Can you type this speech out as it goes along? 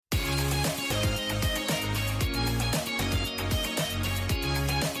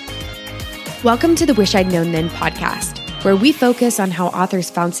Welcome to the Wish I'd Known Then podcast, where we focus on how authors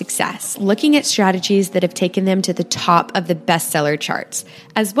found success, looking at strategies that have taken them to the top of the bestseller charts,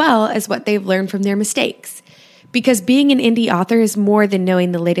 as well as what they've learned from their mistakes. Because being an indie author is more than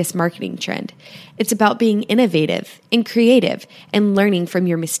knowing the latest marketing trend. It's about being innovative and creative and learning from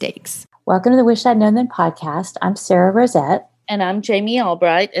your mistakes. Welcome to the Wish I'd Known Then podcast. I'm Sarah Rosette. And I'm Jamie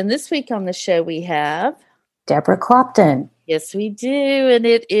Albright. And this week on the show we have Deborah Clopton. Yes, we do. And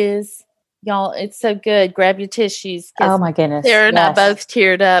it is, y'all, it's so good. Grab your tissues. Oh, my goodness. Sarah and I both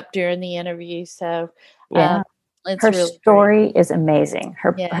teared up during the interview. So, yeah, it's her really story great. is amazing.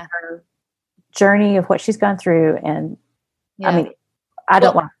 Her journey of what she's gone through. And I mean, I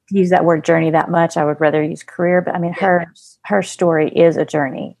don't want to use that word journey that much. I would rather use career. But I mean, her story is a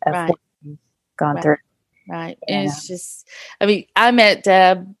journey of what she's gone through. Right. And it's just, I mean, I met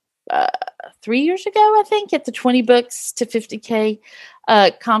Deb 3 years ago, I think, at the 20 Books to 50K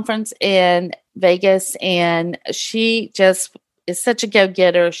conference in Vegas. And she just is such a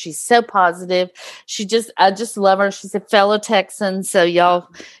go-getter. She's so positive. I just love her. She's a fellow Texan. So y'all,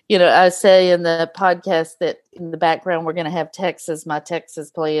 I say in the podcast that in the background, we're going to have my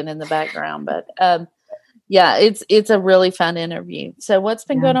Texas playing in the background. But it's a really fun interview. So what's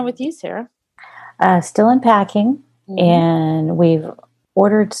been going on with you, Sarah? Still unpacking, and we've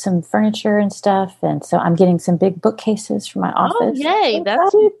ordered some furniture and stuff, and so I'm getting some big bookcases for my office. Oh, yay!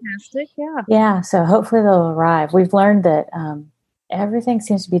 That's fantastic. Yeah. So hopefully they'll arrive. We've learned that everything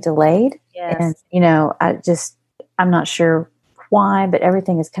seems to be delayed, and I'm not sure why, but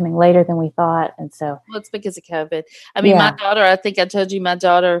everything is coming later than we thought, and so it's because of COVID. I mean, my daughter. I think I told you, my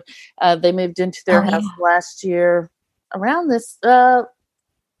daughter. They moved into their house last year around this.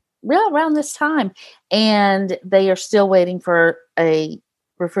 Around this time, and they are still waiting for a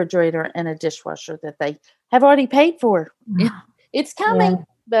refrigerator and a dishwasher that they have already paid for. It's coming,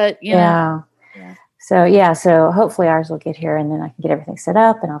 but So hopefully ours will get here, and then I can get everything set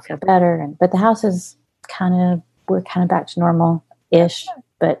up, and I'll feel better. But the house is we're kind of back to normal-ish,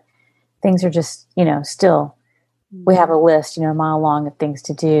 but things are just still. We have a list, a mile long of things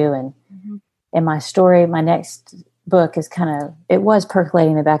to do, and my story, my next book is it was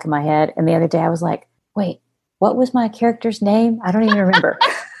percolating in the back of my head. And the other day I was like, wait, what was my character's name? I don't even remember.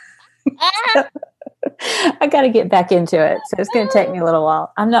 I got to get back into it. So it's going to take me a little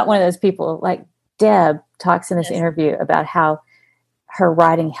while. I'm not one of those people like Deb talks in this interview about how her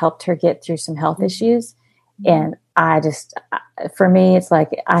writing helped her get through some health issues. And for me, it's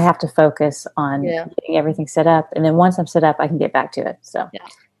like, I have to focus on getting everything set up. And then once I'm set up, I can get back to it.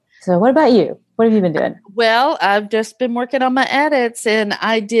 So what about you? What have you been doing? Well, I've just been working on my edits, and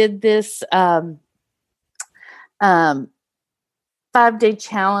I did this 5-day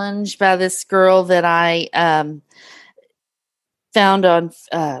challenge by this girl that I found on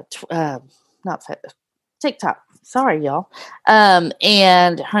TikTok. Sorry, y'all.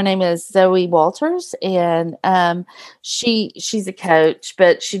 And her name is Zoe Walters, and she's a coach,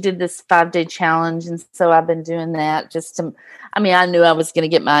 but she did this 5-day challenge, and so I've been doing that I knew I was going to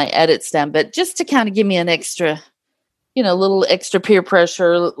get my edits done, but just to kind of give me an extra, little extra peer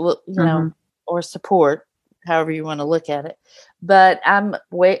pressure, or support, however you want to look at it. But I'm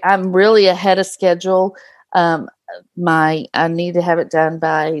really ahead of schedule. I need to have it done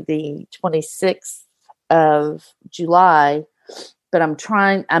by the 26th of July, but I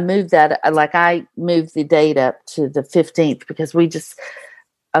moved the date up to the 15th because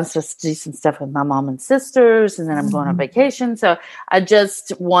I'm supposed to do some stuff with my mom and sisters, and then I'm going on vacation. So I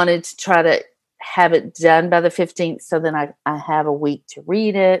just wanted to try to have it done by the 15th. So then I have a week to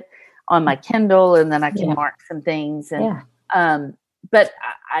read it on my Kindle, and then I can mark some things. And, but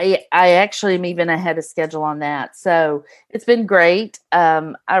I actually am even ahead of schedule on that. So it's been great.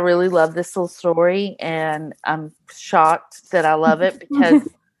 I really love this little story, and I'm shocked that I love it because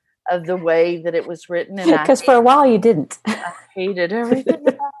of the way that it was written. And because for a while you didn't. I hated everything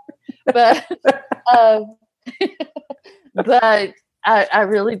about it. But I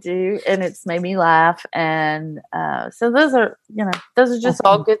really do, and it's made me laugh. And so those are just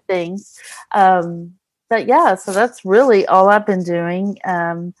all good things. But so that's really all I've been doing.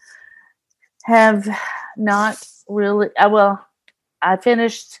 Have not really. I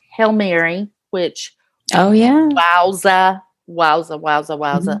finished Hail Mary, which wowza.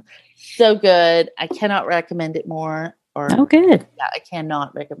 So good. I cannot recommend it more. Good. Yeah, I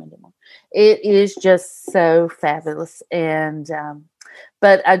cannot recommend it more. It is just so fabulous. And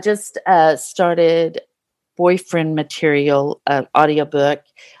but I just started Boyfriend Material audiobook,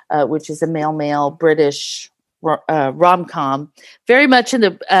 which is a male British rom-com. Very much in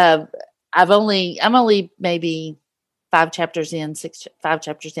the I'm only maybe 5 chapters in, 5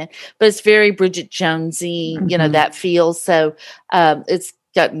 chapters in, but it's very Bridget Jonesy, that feels. So it's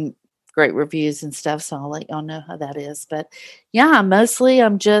gotten great reviews and stuff. So I'll let y'all know how that is. But yeah, mostly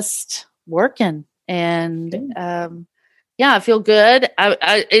I'm just working, and I feel good.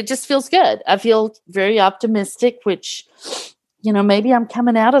 It just feels good. I feel very optimistic, which, maybe I'm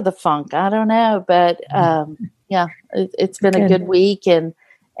coming out of the funk. I don't know, but it's been a good week, and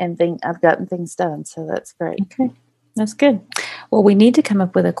I've gotten things done. So that's great. Okay. That's good. Well, we need to come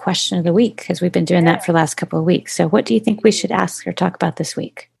up with a question of the week, because we've been doing that for the last couple of weeks. So what do you think we should ask or talk about this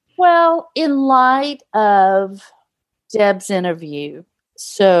week? Well, in light of Deb's interview,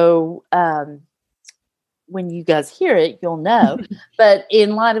 so when you guys hear it, you'll know. But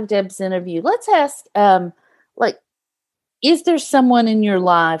in light of Deb's interview, let's ask, is there someone in your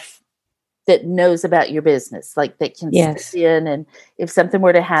life that knows about your business, like that can step in, and if something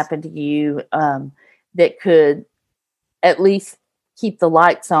were to happen to you, that could at least keep the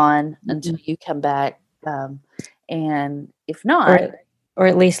lights on until you come back, and if not, or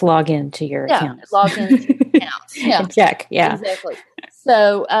at least log into your account. Log into your account. And check. Yeah, exactly.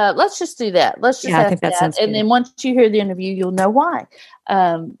 So let's just do that. Let's just I think that sounds good. And then once you hear the interview, you'll know why.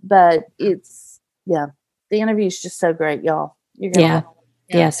 But it's the interview is just so great, y'all. You're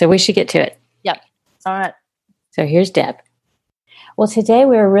gonna So we should get to it. Yep. All right. So here's Deb. Well, today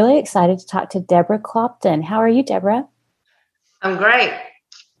we're really excited to talk to Deborah Clopton. How are you, Deborah? I'm great.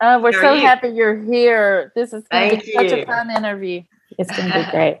 We're so happy you're here. This is going to be such a fun interview. It's going to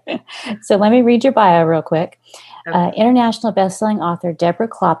be great. So let me read your bio real quick. International bestselling author Deborah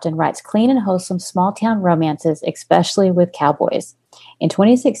Clopton writes clean and wholesome small-town romances, especially with cowboys. In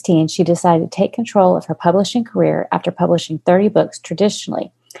 2016, she decided to take control of her publishing career after publishing 30 books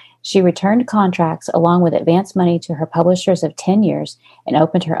traditionally. She returned contracts along with advance money to her publishers of 10 years and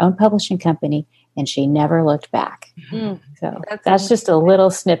opened her own publishing company, and she never looked back. So that's just a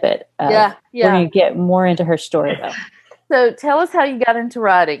little snippet. We're going to get more into her story, though. So tell us how you got into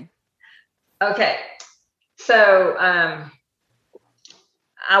writing. Okay. So I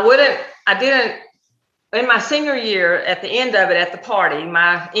didn't, in my senior year, at the end of it, at the party,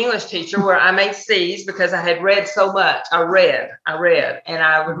 my English teacher, where I made C's because I had read so much. I read, and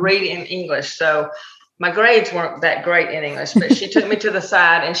I would read in English. So my grades weren't that great in English, but she took me to the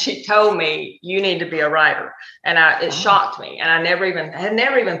side and she told me, you need to be a writer. And it shocked me. And I had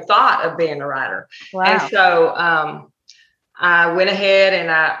never even thought of being a writer. Wow. And so I went ahead,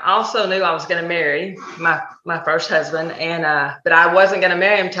 and I also knew I was going to marry my first husband, but I wasn't going to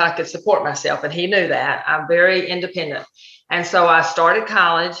marry him until I could support myself, and he knew that. I'm very independent, and so I started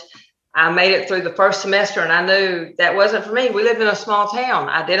college. I made it through the first semester, and I knew that wasn't for me. We lived in a small town.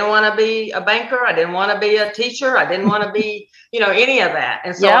 I didn't want to be a banker. I didn't want to be a teacher. I didn't want to be, any of that.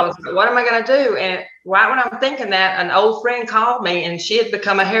 And so I was like, what am I going to do? And right when I'm thinking that, an old friend called me, and she had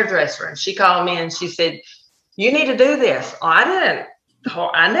become a hairdresser, and she called me and she said, you need to do this. Oh,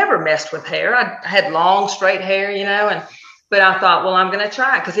 I never messed with hair. I had long, straight hair, but I thought, well, I'm going to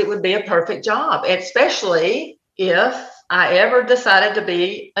try because it would be a perfect job, especially if I ever decided to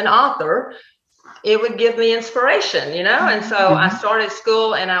be an author. It would give me inspiration, and so I started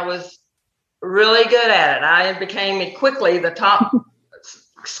school, and I was really good at it. I became quickly the top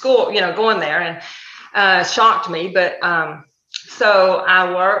school, going there, and shocked me. But so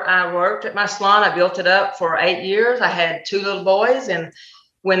I worked at my salon. I built it up for 8 years. I had 2 little boys. And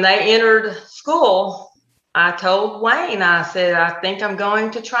when they entered school, I told Wayne, I said, I think I'm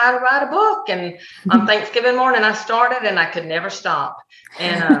going to try to write a book. And on Thanksgiving morning, I started, and I could never stop.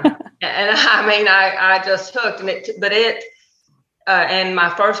 And I just hooked. And my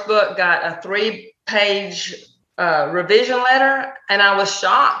first book got a 3-page revision letter, and I was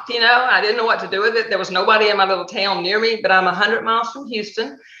shocked. I didn't know what to do with it. There was nobody in my little town near me, but I'm 100 miles from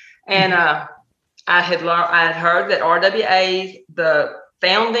Houston, and I had heard that RWA, the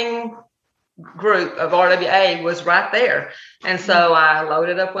founding group of RWA, was right there. And so I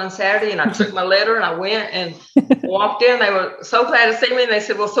loaded up one Saturday, and I took my letter, and I went and walked in. They were so glad to see me. And they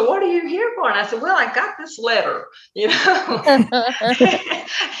said, well, so what are you here for? And I said, well, I got this letter,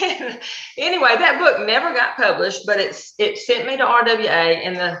 And anyway, that book never got published, but it sent me to RWA.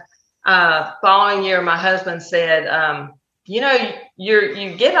 And the following year, my husband said, you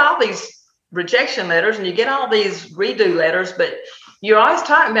get all these rejection letters, and you get all these redo letters, but you're always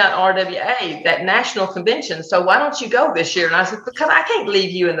talking about RWA, that national convention. So why don't you go this year? And I said, because I can't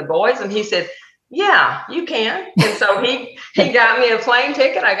leave you and the boys. And he said, yeah, you can. And so he got me a plane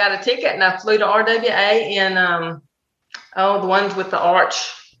ticket. I got a ticket, and I flew to RWA in, the ones with the arch.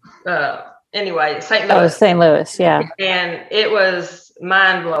 St. Louis. Oh, St. Louis, yeah. And it was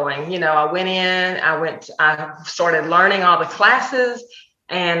mind blowing. I went in, I started learning all the classes,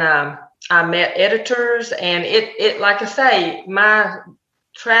 and I met editors, and it, like I say, my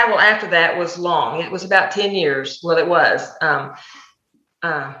travel after that was long. It was about 10 years. Well, it was. And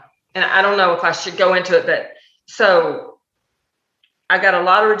I don't know if I should go into it, but so I got a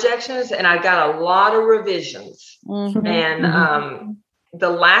lot of rejections and I got a lot of revisions. Mm-hmm. And the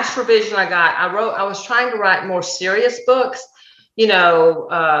last revision I got, I was trying to write more serious books,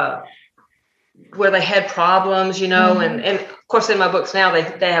 where they had problems, mm-hmm. and of course in my books now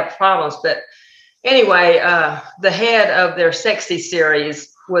they have problems. But anyway, the head of their sexy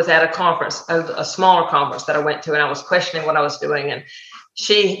series was at a conference, a smaller conference that I went to, and I was questioning what I was doing. And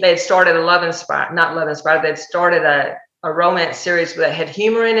they'd started they'd started a romance series that had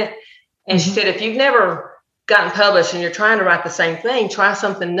humor in it. And mm-hmm. she said, if you've never gotten published and you're trying to write the same thing, try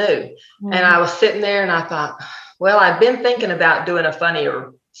something new. Mm-hmm. And I was sitting there and I thought, well, I've been thinking about doing a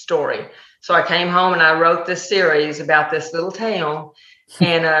funnier story. So I came home and I wrote this series about this little town,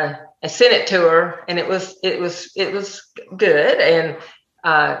 and I sent it to her, and it was good. And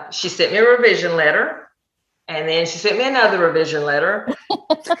she sent me a revision letter, and then she sent me another revision letter,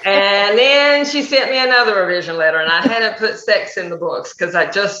 and then she sent me another revision letter. And I hadn't put sex in the books because I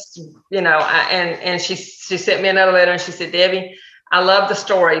just, and she sent me another letter, and she said, Debbie, I love the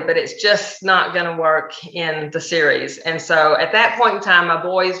story, but it's just not going to work in the series. And so at that point in time, my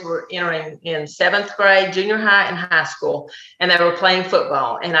boys were entering in 7th grade, junior high, and high school, and they were playing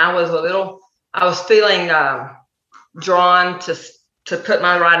football. And I was feeling drawn to put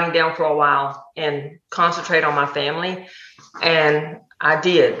my writing down for a while and concentrate on my family. And I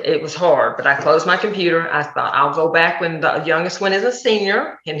did. It was hard, but I closed my computer. I thought I'll go back when the youngest one is a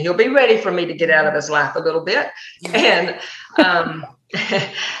senior, and he'll be ready for me to get out of his life a little bit. And, and,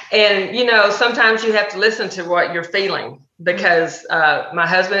 sometimes you have to listen to what you're feeling, because my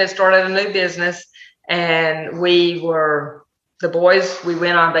husband had started a new business, and we went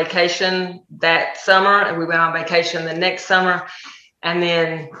on vacation that summer, and we went on vacation the next summer. And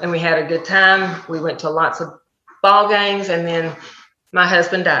we had a good time. We went to lots of ball games, and then my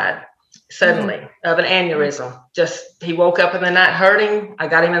husband died suddenly of an aneurysm. He woke up in the night hurting. I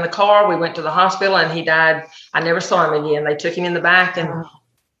got him in the car. We went to the hospital, and he died. I never saw him again. They took him in the back, and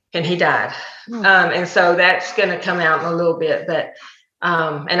he died. And so that's going to come out in a little bit. But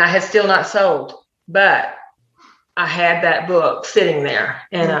and I had still not sold, but I had that book sitting there.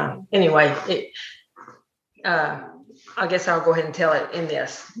 And anyway, I guess I'll go ahead and tell it in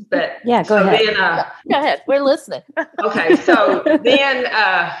this. But yeah, go ahead. Then, go ahead. We're listening. Okay, so then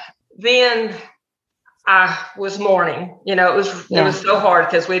I was mourning. It was so hard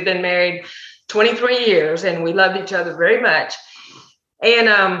because we'd been married 23 years and we loved each other very much.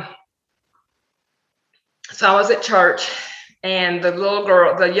 And so I was at church, and the little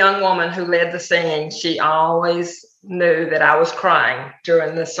girl, the young woman who led the singing, she always knew that I was crying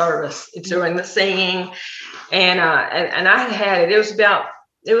during the service, during the singing. And I had it. It was about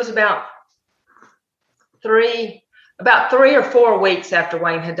 3 or 4 weeks after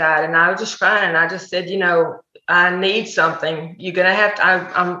Wayne had died, and I was just crying. And I just said, I need something. You're gonna have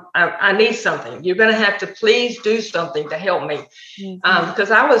to. I need something. You're gonna have to please do something to help me,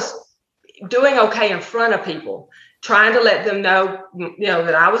 because I was doing okay in front of people, trying to let them know,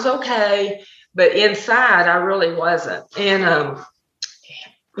 that I was okay, but inside I really wasn't. And of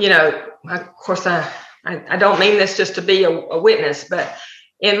course I don't mean this just to be a witness, but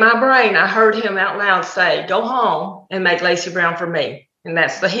in my brain, I heard him out loud say, go home and make Lacey Brown for me. And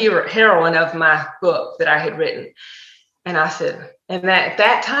that's the heroine of my book that I had written. And I said, and at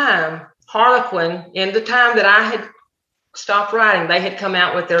that time, Harlequin, in the time that I had stopped writing, they had come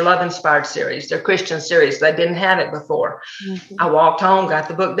out with their Love Inspired series, their Christian series. They didn't have it before. Mm-hmm. I walked home, got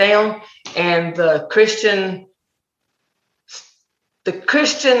the book down, and the Christian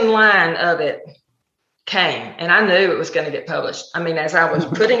line of it came, and I knew it was going to get published. I mean, as I was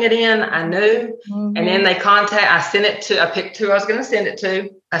putting it in, I knew. Mm-hmm. And then I picked who I was going to send it to.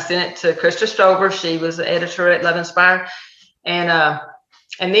 I sent it to Krista Stover. She was the editor at Love Inspired. And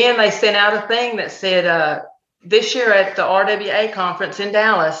then they sent out a thing that said, this year at the RWA conference in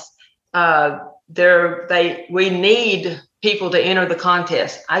Dallas, we need people to enter the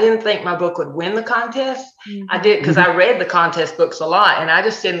contest. I didn't think my book would win the contest. Mm-hmm. I did, because I read the contest books a lot, and I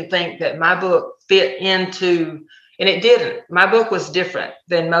just didn't think that my book fit into, and it didn't. My book was different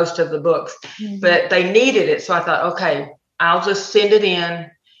than most of the books, but they needed it. So I thought, okay, I'll just send it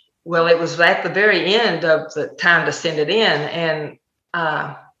in. Well, it was at the very end of the time to send it in, and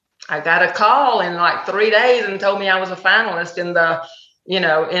I got a call in like 3 days and told me I was a finalist in the,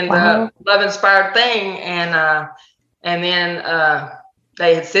 the Love Inspired thing. And then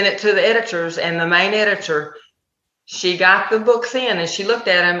they had sent it to the editors, and the main editor, she got the books in and she looked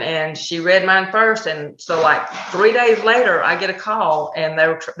at them and she read mine first. And so like 3 days later, I get a call and they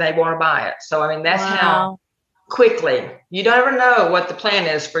want to buy it. So, I mean, that's how quickly, you don't ever know what the plan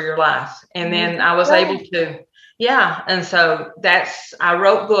is for your life. And then I was able to, and so I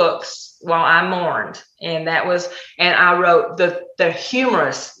wrote books while I mourned, and I wrote the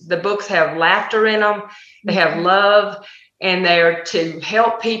humorous. The books have laughter in them, they have love, and they're to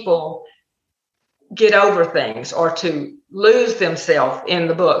help people get over things or to lose themselves in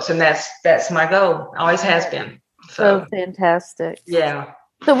the books. And that's my goal. Always has been. So fantastic. Yeah.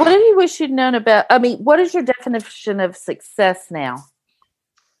 So what do you wish you'd known about? I mean, what is your definition of success now?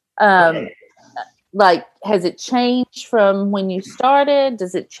 Like, has it changed from when you started?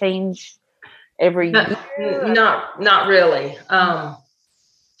 Does it change every year? Not really.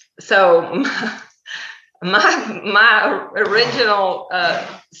 So my original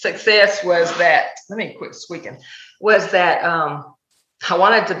success was that, let me quit squeaking, was that I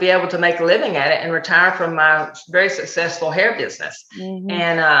wanted to be able to make a living at it and retire from my very successful hair business.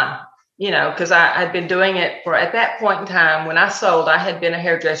 And, because I'd been doing it at that point in time when I sold, I had been a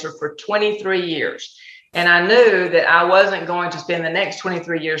hairdresser for 23 years. And I knew that I wasn't going to spend the next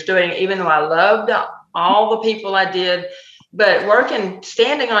 23 years doing it, even though I loved all the people I did. But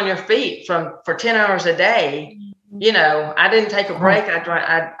standing on your feet for 10 hours a day, I didn't take a break.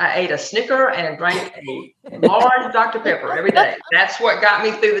 I ate a Snicker and drank a large Dr. Pepper every day. That's what got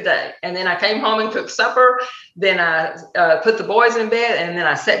me through the day. And then I came home and cooked supper. Then I put the boys in bed, and then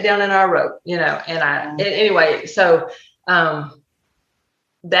I sat down and I wrote, anyway. So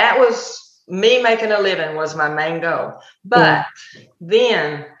that was me making a living was my main goal. But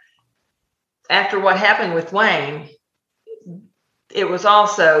then after what happened with Wayne, it was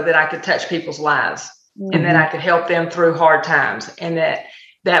also that I could touch people's lives and that I could help them through hard times, and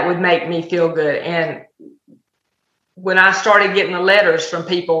that would make me feel good. And when I started getting the letters from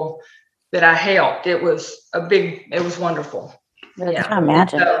people that I helped, it was wonderful. I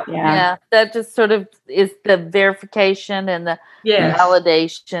imagine. So, that just sort of is the verification and the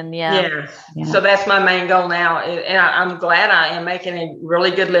validation. Yeah. So that's my main goal now. And I'm glad I am making a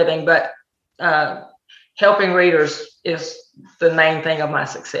really good living, but helping readers is the main thing of my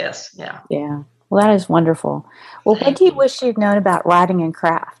success. Yeah. Well, that is wonderful. Well, what do you wish you'd known about writing and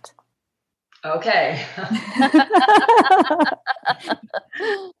craft? Okay.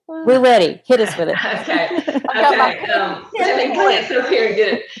 We're ready. Hit us with it. Okay. Let me glance up here and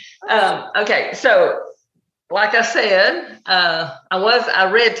get it. Okay. So, like I said, I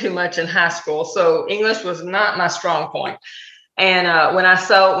read too much in high school, so English was not my strong point. And when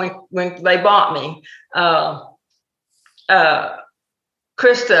they bought me,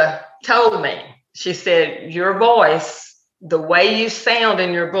 Krista told me, she said, your voice, the way you sound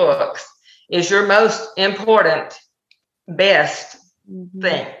in your books is your most important, best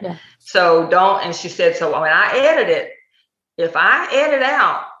thing. Yeah. So and she said, so when I edit it, if I edit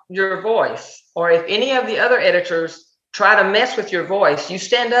out your voice, or if any of the other editors try to mess with your voice, you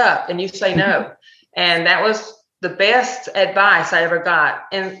stand up and you say no. And that was the best advice I ever got.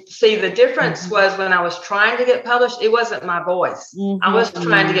 And see, the difference was when I was trying to get published, it wasn't my voice. I was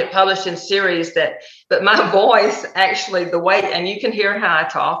trying to get published in series but my voice, actually, the way, and you can hear how I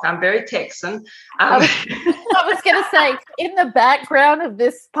talk, I'm very Texan. I was going to say, in the background of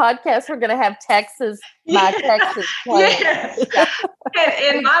this podcast, we're going to have Texas playing. Yes.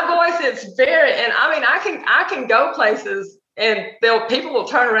 And my voice, it's very, and I mean, I can go places and people will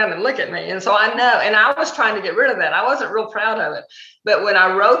turn around and look at me. And so I know, and I was trying to get rid of that. I wasn't real proud of it. But when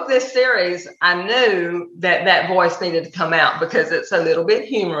I wrote this series, I knew that voice needed to come out because it's a little bit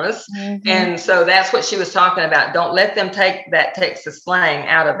humorous. And so that's what she was talking about. Don't let them take that Texas slang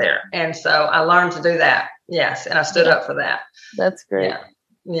out of there. And so I learned to do that. Yes. And I stood up for that. That's great.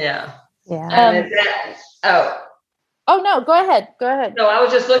 Yeah. Oh, no, go ahead. No, I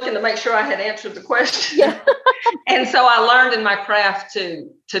was just looking to make sure I had answered the question. Yeah. And so I learned in my craft to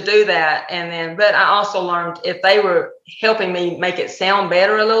do that. But I also learned if they were helping me make it sound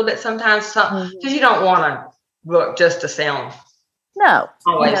better a little bit sometimes, because you don't want to book just to sound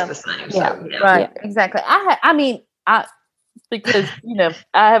always the same. Yeah, so, right. Yeah. Exactly. Because,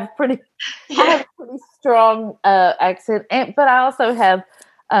 I have pretty strong accent, but I also have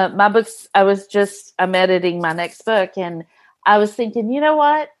my books. I'm editing my next book, and I was thinking, you know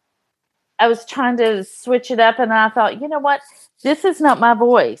what? I was trying to switch it up, and I thought, you know what? This is not my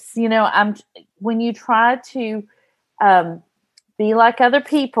voice. When you try to be like other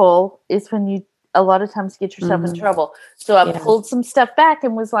people is when you a lot of times get yourself in trouble. So I pulled some stuff back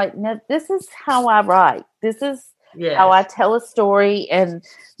and was like, no, this is how I write. This is how I tell a story, and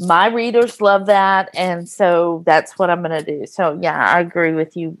my readers love that. And so that's what I'm going to do. So yeah, I agree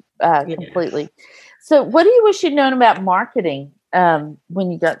with you completely. So what do you wish you'd known about marketing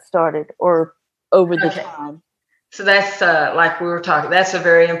when you got started or over the time? So that's like we were talking, that's a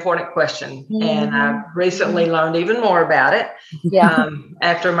very important question. Mm-hmm. And I recently learned even more about it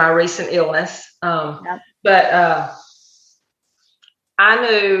after my recent illness. But I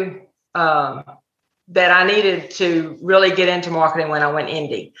knew that I needed to really get into marketing when I went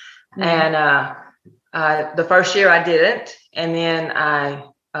indie. Mm-hmm. And the first year I didn't. And then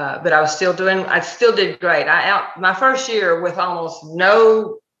but I still did great. My first year with almost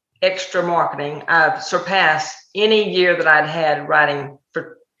no extra marketing, I've surpassed any year that I'd had writing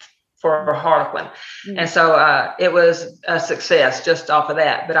for Harlequin. Mm-hmm. And so it was a success just off of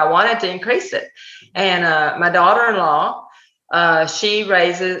that, but I wanted to increase it. And my daughter-in-law,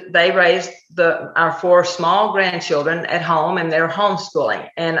 they raised our 4 small grandchildren at home, and they're homeschooling.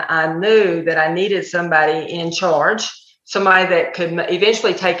 And I knew that I needed somebody in charge, somebody that could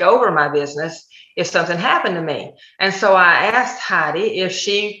eventually take over my business if something happened to me. And so I asked Heidi if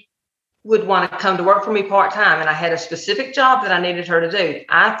she would want to come to work for me part-time. And I had a specific job that I needed her to do.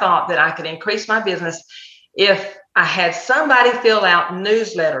 I thought that I could increase my business if I had somebody fill out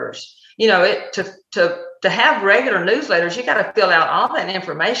newsletters. You know, to have regular newsletters, you got to fill out all that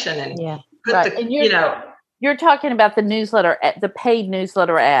information and put You're talking about the newsletter, the paid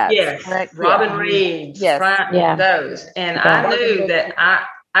newsletter ads. Yes, correct? Robin Reed's, those. And I knew that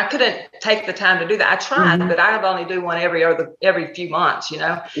I couldn't take the time to do that. I tried, but I would only do one every few months, you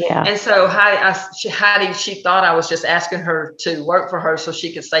know? Yeah. And so Heidi, she thought I was just asking her to work for her so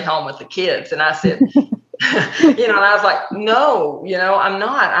she could stay home with the kids. And I said, and I was like, no, I'm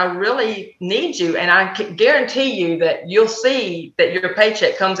not. I really need you. And I can guarantee you that you'll see that your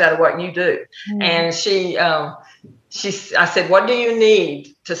paycheck comes out of what you do. Mm. And I said, what do you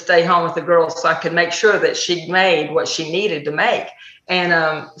need to stay home with the girls so I could make sure that she made what she needed to make?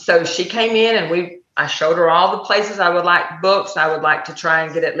 And so she came in and I showed her all the places I would like books. I would like to try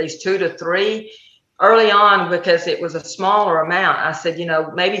and get at least 2 to 3 early on because it was a smaller amount. I said,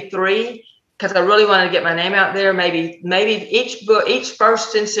 maybe 3 because I really wanted to get my name out there. Maybe each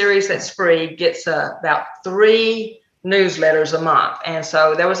first in series that's free gets about 3 newsletters a month. And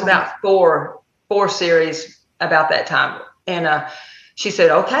so there was about 4 series about that time. And she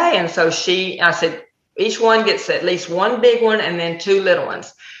said, okay. And so I said, each one gets at least 1 big one and then 2 little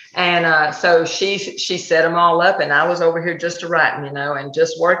ones. And so she set them all up, and I was over here just writing, and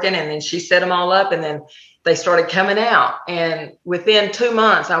just working. And then she set them all up, and then they started coming out. And within 2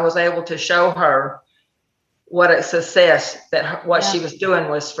 months, I was able to show her what a success what she was doing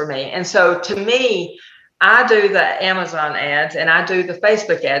was for me. And so to me, I do the Amazon ads and I do the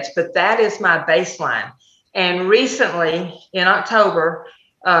Facebook ads, but that is my baseline. And recently in October,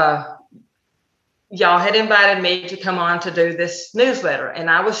 y'all had invited me to come on to do this newsletter.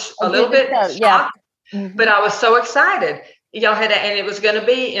 And I was a little bit shocked, but I was so excited. Y'all had, and it was going to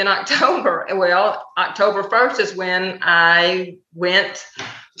be in October. Well, October 1st is when I went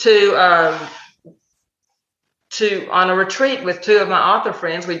to on a retreat with 2 of my author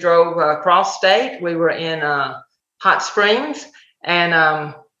friends. We drove across state. We were in Hot Springs,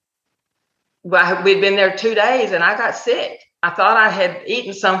 and we'd been there 2 days, and I got sick. I thought I had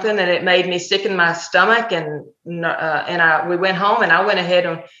eaten something, and it made me sick in my stomach. And we went home, and I went ahead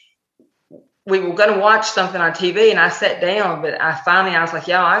and we were going to watch something on TV, and I sat down, but I was like,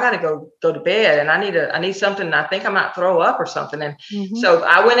 I got to go to bed, and I need something. I think I might throw up or something. And so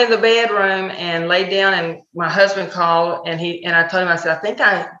I went in the bedroom and laid down, and my husband called, and I told him, I said, I think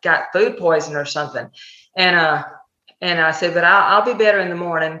I got food poison or something. And I said, but I'll be better in the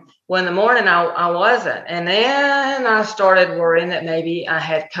morning. Well, in the morning, I wasn't. And then I started worrying that maybe I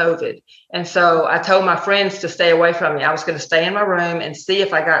had COVID. And so I told my friends to stay away from me. I was going to stay in my room and see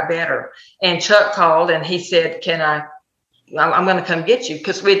if I got better. And Chuck called, and he said, I'm going to come get you,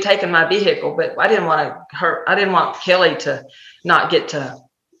 because we had taken my vehicle, but I didn't want Kelly to not get to,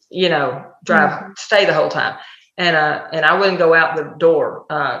 drive, stay the whole time. And I wouldn't go out the door.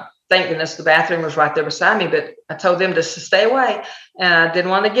 Thank goodness the bathroom was right there beside me, but I told them to stay away, and I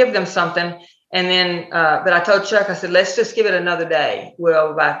didn't want to give them something. And then, but I told Chuck, I said, let's just give it another day.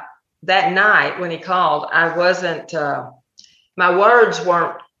 Well, by that night when he called, I wasn't, my words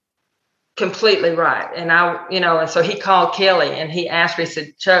weren't completely right. And and so he called Kelly, and he asked her, he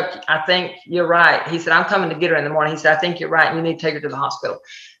said, Chuck, I think you're right. He said, I'm coming to get her in the morning. He said, I think you're right. You need to take her to the hospital.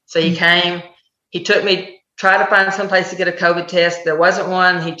 So he came, he took me, tried to find some place to get a COVID test. There wasn't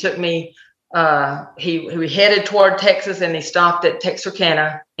one. He took me, he headed toward Texas, and he stopped at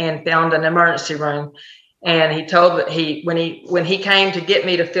Texarkana and found an emergency room. And he told that when he came to get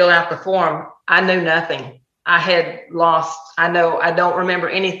me to fill out the form, I knew nothing. I had lost. I don't remember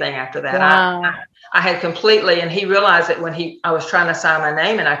anything after that. Wow. I had completely, and he realized it when I was trying to sign my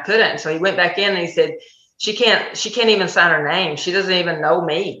name and I couldn't. So he went back in and he said, she can't even sign her name. She doesn't even know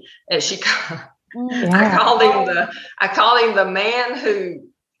me. And I called him the man who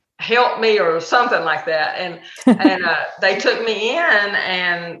helped me or something like that. And they took me in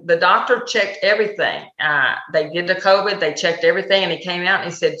and the doctor checked everything. They did the COVID, they checked everything, and he came out and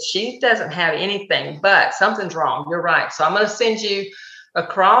he said, she doesn't have anything, but something's wrong. You're right. So I'm going to send you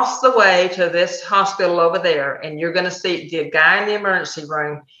across the way to this hospital over there, and you're going to see the guy in the emergency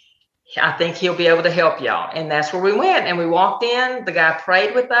room. I think he'll be able to help y'all. And that's where we went. And we walked in, the guy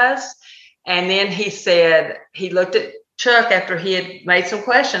prayed with us. And then he said, he looked at Chuck after he had made some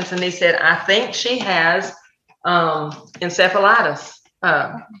questions, and he said, I think she has encephalitis.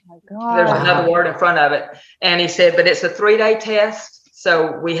 Oh my God. There's another word in front of it. And he said, but it's a 3-day test.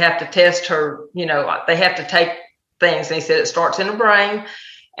 So we have to test her, they have to take things. And he said, it starts in the brain.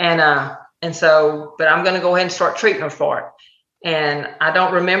 And so, but I'm going to go ahead and start treating her for it. And I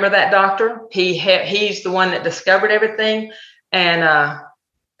don't remember that doctor. He's the one that discovered everything. And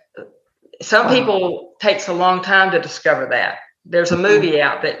some people takes a long time to discover that. There's a movie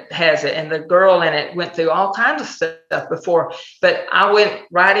out that has it, and the girl in it went through all kinds of stuff before. But I went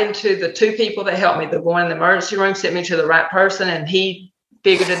right into the 2 people that helped me. The one in the emergency room sent me to the right person, and he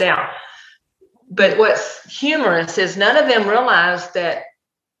figured it out. But what's humorous is none of them realized that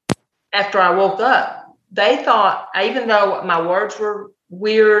after I woke up, they thought, even though my words were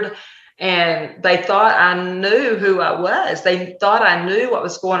weird and they thought I knew who I was, they thought I knew what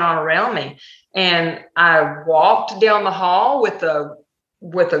was going on around me. And I walked down the hall with a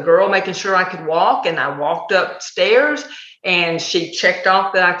girl making sure I could walk. And I walked upstairs and she checked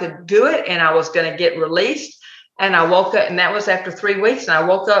off that I could do it and I was going to get released. And I woke up, and that was after 3 weeks. And I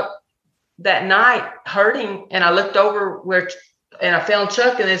woke up that night hurting, and I looked over and I found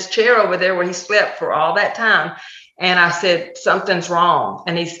Chuck in his chair over there where he slept for all that time. And I said, something's wrong.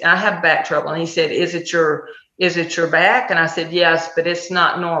 And I have back trouble. And he said, is it your back? And I said, yes, but it's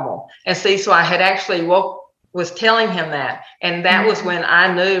not normal. And see, so I had actually was telling him that. And that was when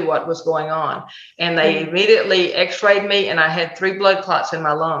I knew what was going on. And they immediately x-rayed me, and I had 3 blood clots in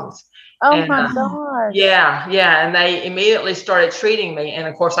my lungs. Oh my God. Yeah. And they immediately started treating me. And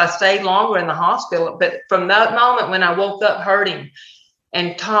of course I stayed longer in the hospital, but from that moment when I woke up hurting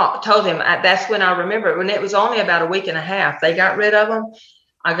and told him, that's when I remember it. When it was only about a week and a half, they got rid of them.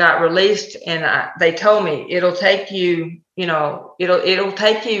 I got released, and they told me it'll take you, it'll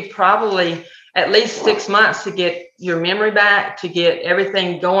take you probably at least 6 months to get your memory back, to get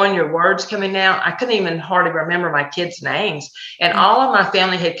everything going, your words coming out. I couldn't even hardly remember my kids' names. And all of my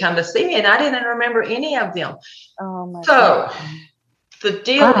family had come to see me, and I didn't remember any of them. Oh my God. The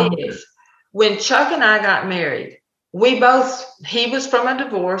deal Wow. is, when Chuck and I got married, he was from a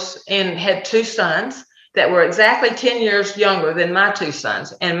divorce and had 2 sons that were exactly 10 years younger than my 2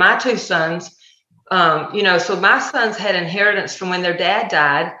 sons. And my 2 sons, so my sons had inheritance from when their dad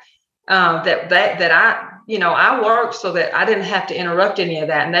died. That I worked so that I didn't have to interrupt any of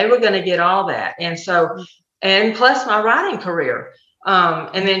that, and they were going to get all that. And so, and plus my writing career.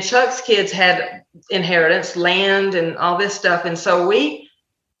 And then Chuck's kids had inheritance, land, and all this stuff. And so we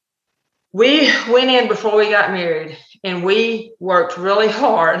went in before we got married, and we worked really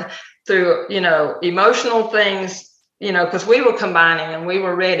hard through, emotional things, because we were combining and we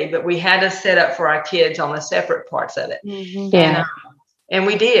were ready, but we had to set up for our kids on the separate parts of it. Mm-hmm. Yeah. And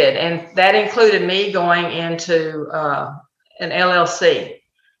we did. And that included me going into an LLC,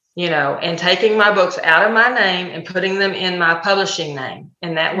 and taking my books out of my name and putting them in my publishing name.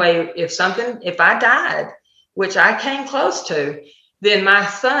 And that way, if I died, which I came close to, then my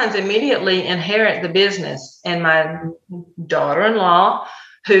sons immediately inherit the business. And my daughter-in-law,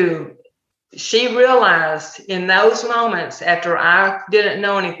 who she realized in those moments after I didn't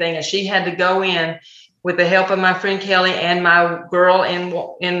know anything, and she had to go in with the help of my friend Kelly and my girl in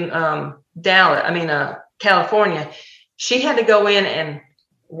California, she had to go in and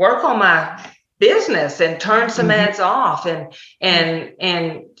work on my business and turn some ads off. And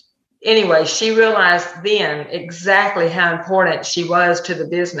anyway, she realized then exactly how important she was to the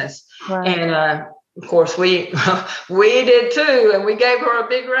business. Right. And of course, we did too, and we gave her a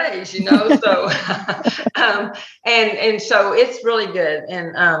big raise, So, and so it's really good.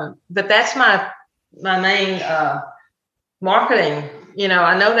 And but that's my main marketing.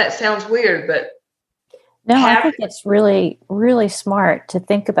 I know that sounds weird, but I think it's really, really smart to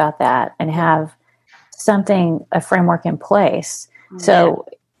think about that and have a framework in place. So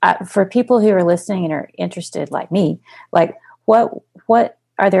for people who are listening and are interested, like me, like what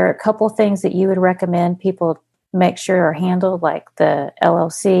are there a couple things that you would recommend people make sure are handled, like the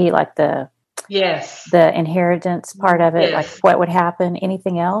LLC, like the inheritance part of it, like what would happen?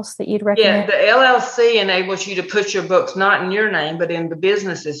 Anything else that you'd recommend? Yeah, the LLC enables you to put your books not in your name, but in the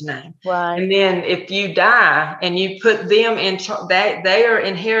business's name. Right. And then if you die and you put them in, they are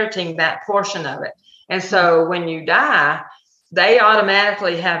inheriting that portion of it. And so when you die, they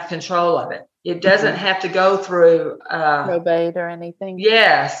automatically have control of it. It doesn't have to go through probate or anything.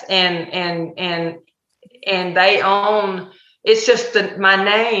 Yes, and they own. It's just my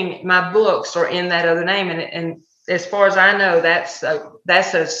name, my books are in that other name. And as far as I know, that's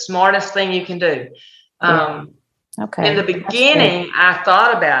the smartest thing you can do. Okay. In the beginning, I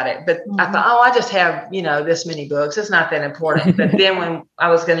thought about it, but I thought, I just have, this many books. It's not that important. But then when I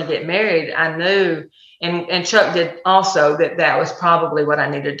was going to get married, I knew, and Chuck did also, that was probably what I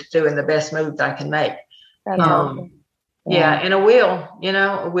needed to do and the best move I can make. And a will,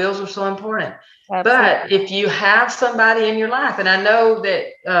 wills are so important. Absolutely. But if you have somebody in your life, and I know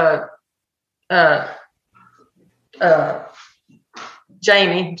that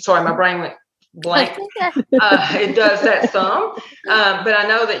Jamie, sorry, my brain went blank. It does that some. But I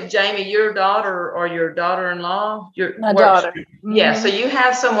know that Jamie, your daughter or your daughter-in-law, my daughter. Yeah. So you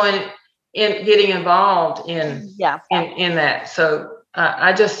have someone getting involved in that. So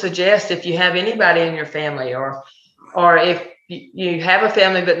I just suggest if you have anybody in your family or if you have a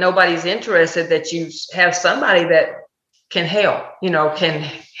family but nobody's interested, that you have somebody that can help, can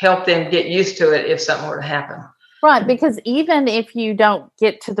help them get used to it if something were to happen. Right, because even if you don't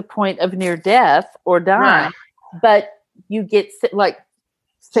get to the point of near death or dying, but you get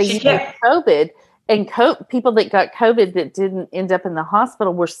say you get COVID, and people that got COVID that didn't end up in the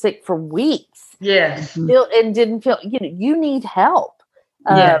hospital were sick for weeks. Yes, and didn't feel. You need help.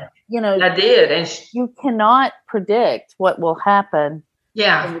 I did, and you cannot predict what will happen.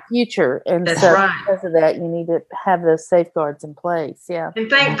 In the future, and that's so right. Because of that, you need to have those safeguards in place. Yeah, and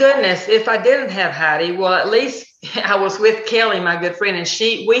thank goodness, if I didn't have Heidi, well, at least I was with Kelly, my good friend, and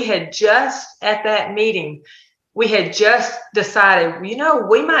we had just at that meeting, we had just decided, we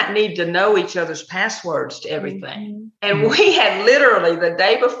might need to know each other's passwords to everything, and we had literally the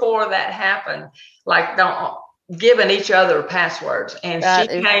day before that happened, given each other passwords, and she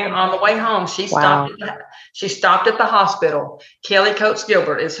came on the way home. She stopped at the hospital. Kelly Coates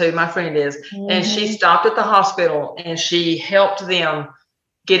Gilbert is who my friend is, and she stopped at the hospital and she helped them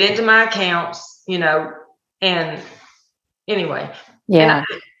get into my accounts. And anyway, that's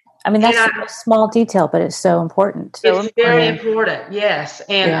a small detail, but it's so important. It's very important. Yes,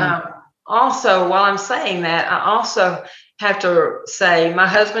 and also while I'm saying that, I also have to say my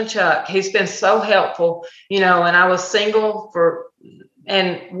husband Chuck, he's been so helpful, and I was single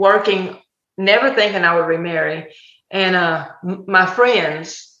and working, never thinking I would remarry, and my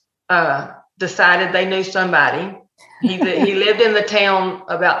friends decided they knew somebody. He lived in the town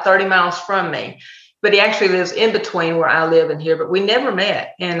about 30 miles from me, but he actually lives in between where I live and here, but we never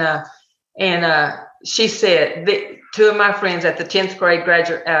met. And she said that two of my friends at the 10th grade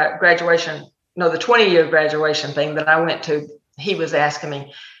graduation, the 20-year graduation thing that I went to, he was asking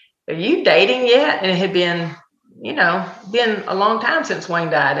me, "Are you dating yet?" And it had been, been a long time since Wayne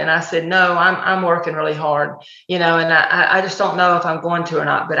died. And I said, "No, I'm working really hard, and I just don't know if I'm going to or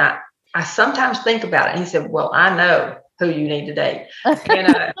not, but I sometimes think about it." And he said, "Well, I know who you need to date."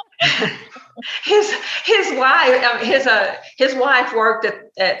 And his wife worked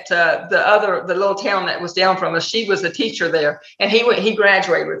at the little town that was down from us. She was a teacher there, and he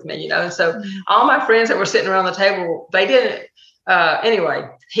graduated with me, and so all my friends that were sitting around the table, they didn't. Anyway,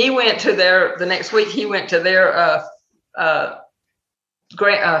 he went to the next week. He went to their fire.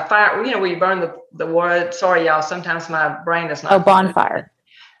 Where you burn the wood. Sorry, y'all. Sometimes my brain is not. Bonfire.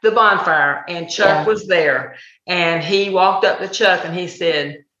 The bonfire, and Chuck was there, and he walked up to Chuck and he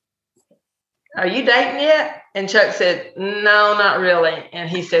said, "Are you dating yet?" And Chuck said, "No, not really." And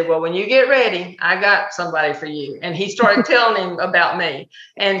he said, "Well, when you get ready, I got somebody for you." And he started telling him about me.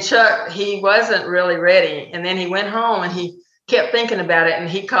 And Chuck, he wasn't really ready. And then he went home and he kept thinking about it, and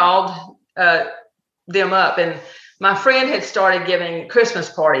he called them up. And my friend had started giving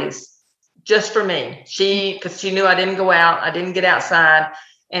Christmas parties just for me. Because she knew I didn't go out. I didn't get outside.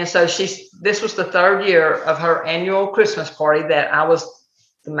 And so this was the third year of her annual Christmas party that I was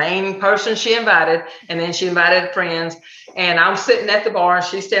the main person she invited, and then she invited friends. And I'm sitting at the bar, and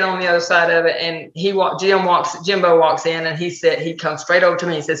she's standing on the other side of it. And Jimbo walks in, and he comes straight over to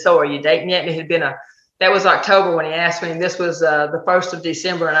me. He said, "So are you dating yet?" And it had been that was October when he asked me, and this was the 1st of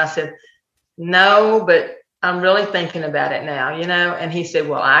December. And I said, "No, but I'm really thinking about it now, and he said,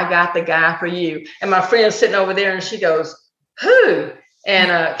 well, I got the guy for you. And my friend's sitting over there and she goes, who?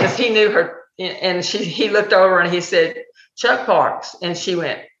 And because he knew her, and he looked over and he said, Chuck Parks. And she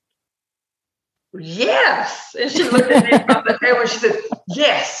went, yes. And she looked at me from the table and she said,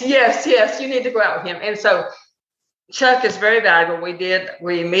 yes, you need to go out with him. And so Chuck is very valuable. We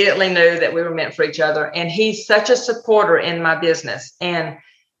immediately knew that we were meant for each other. And he's such a supporter in my business. And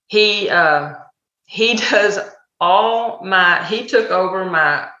he does he took over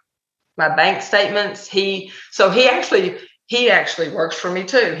my bank statements. He actually works for me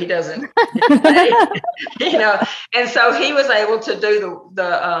too. He doesn't, and so he was able to do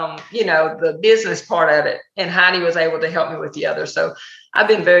the business part of it, and Heidi was able to help me with the other. So I've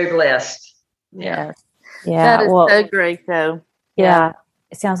been very blessed. Yeah. Yeah. That is so great though. Yeah.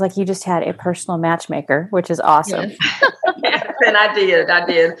 It sounds like you just had a personal matchmaker, which is awesome. Yes, and I did.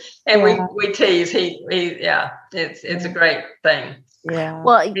 And we tease. It's a great thing. Yeah.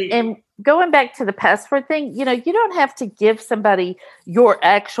 Well, and going back to the password thing, you don't have to give somebody your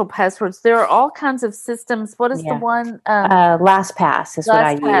actual passwords. There are all kinds of systems. What is the one? LastPass is what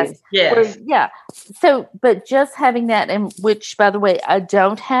I use. Yeah. So, but just having that, and which, by the way, I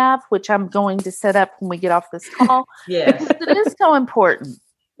don't have, which I'm going to set up when we get off this call. Yes. Because it is so important.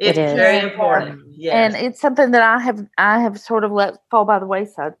 It is very important. Yes. And it's something that I have sort of let fall by the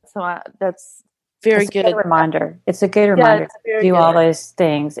wayside. So that's very good. It's a good reminder. It's a good reminder to do all those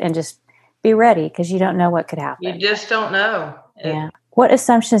things and just be ready, because you don't know what could happen. You just don't know. Yeah. What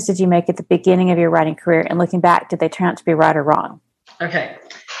assumptions did you make at the beginning of your writing career, and looking back, did they turn out to be right or wrong? Okay.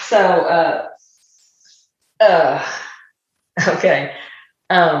 So, okay.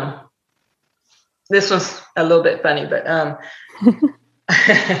 This was a little bit funny, but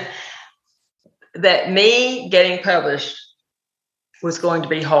that me getting published was going to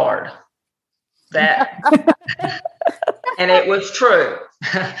be hard. And it was true.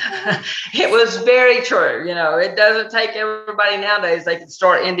 It was very true. It doesn't take everybody nowadays. They can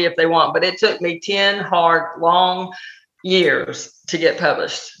start indie if they want, but it took me 10 hard, long years to get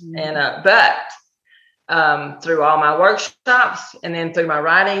published. And, but through all my workshops and then through my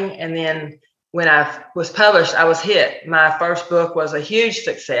writing, and then when I was published, I was hit. My first book was a huge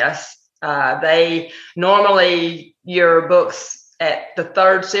success. Your books at the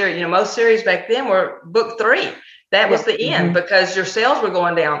third series, most series back then were book 3. That was the end, because your sales were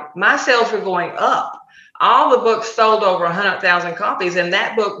going down. My sales were going up. All the books sold over 100,000 copies, and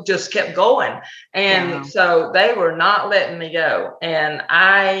that book just kept going. And so they were not letting me go. And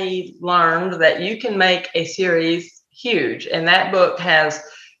I learned that you can make a series huge. And that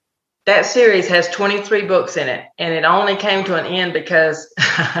series has 23 books in it. And it only came to an end because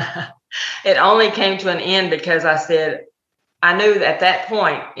I said, I knew at that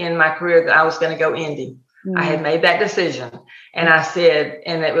point in my career that I was going to go indie. I had made that decision, and I said,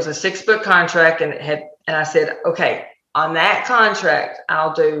 and it was a 6-book contract, and I said, okay, on that contract,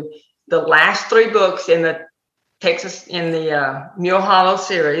 I'll do the last 3 books in the Mule Hollow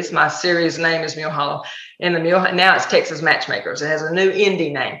series. My series name is Mule Hollow. Now it's Texas Matchmakers. It has a new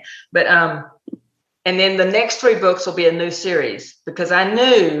indie name, but and then the next 3 books will be a new series, because I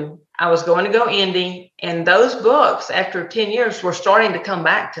knew I was going to go indie, and those books after 10 years were starting to come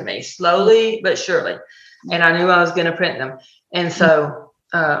back to me slowly but surely. And I knew I was going to print them. And so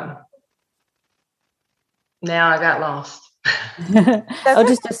now I got lost.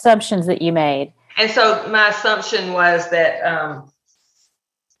 Just assumptions that you made. And so my assumption was that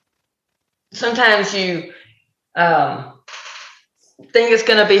sometimes you think it's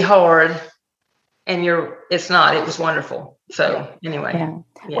going to be hard, and it's not. It was wonderful. So anyway. Yeah.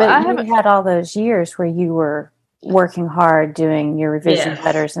 But you had all those years where you were working hard doing your revision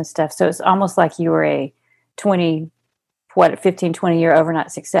letters and stuff. So it's almost like you were a 15, 20 year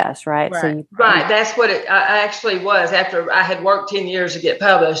overnight success, right? Right. Right. That's what it actually was. After I had worked 10 years to get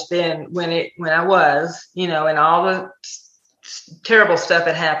published, then when I was, and all the terrible stuff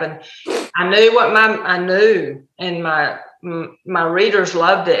had happened, I knew and my readers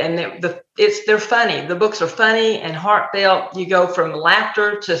loved it. And they're funny. The books are funny and heartfelt. You go from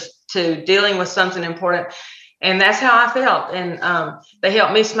laughter to dealing with something important. And that's how I felt. And they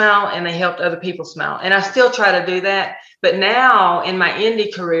helped me smile, and they helped other people smile. And I still try to do that. But now in my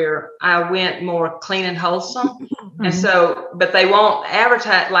indie career, I went more clean and wholesome. And so, but they won't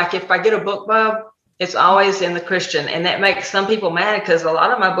advertise. Like if I get a book bug, it's always in the Christian. And that makes some people mad, because a lot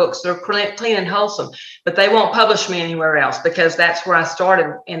of my books are clean and wholesome, but they won't publish me anywhere else, because that's where I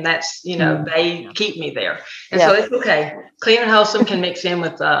started. And that's, they keep me there. And so it's okay. Clean and wholesome can mix in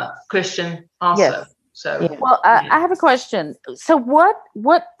with Christian also. Yes. So, Yeah. Well, I have a question. So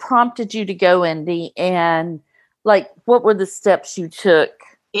what prompted you to go indie, and like what were the steps you took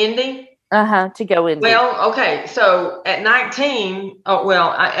indie. to go indie? Well, okay. So at 19,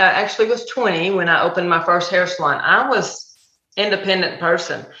 I actually was 20 when I opened my first hair salon. I was independent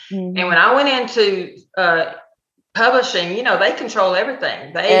person. Mhm. And when I went into publishing, you know, they control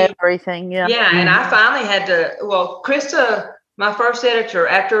everything. Everything, yeah. Yeah. And I finally had to, Krista, my first editor,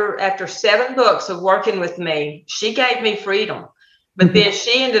 after 7 books of working with me, she gave me freedom. But then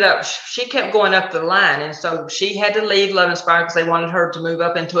she kept going up the line. And so she had to leave Love Inspired because they wanted her to move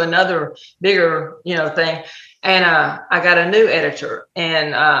up into another bigger, you know, thing. And I got a new editor.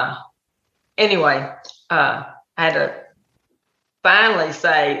 And anyway, I had to finally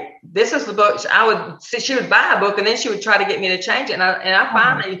say, this is the book. She would buy a book and then she would try to get me to change it. And I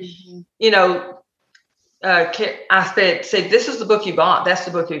finally, you know, I said, this is the book you bought. That's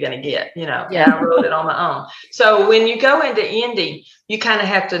the book you're going to get, you know. Yeah. And I wrote it on my own. So when you go into indie, you kind of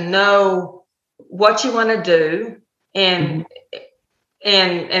have to know what you want to do, and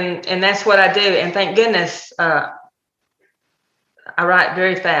that's what I do. And thank goodness, I write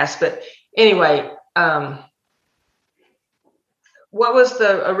very fast. But anyway, what was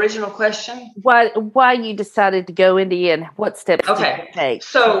the original question? Why you decided to go indie and what steps did you take?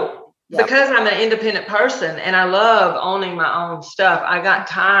 So. Yep. Because I'm an independent person and I love owning my own stuff, I got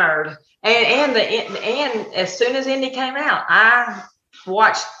tired. And as soon as indie came out, I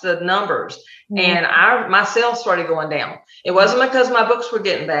watched the numbers and my sales started going down. It wasn't because my books were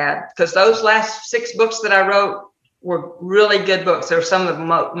getting bad, because those last 6 books that I wrote were really good books. They're some of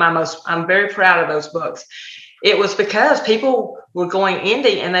my most. I'm very proud of those books. It was because people were going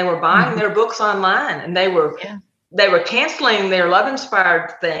indie and they were buying their books online, and they were canceling their Love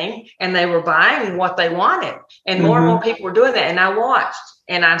Inspired thing and they were buying what they wanted. And more and more people were doing that. And I watched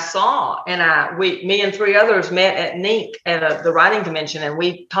and I saw, and me and 3 others met at NINC at the writing convention, and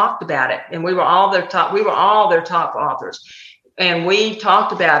we talked about it. And we were all their top authors. And we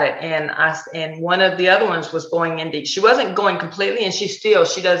talked about it. And one of the other ones was going indie. She wasn't going completely, and she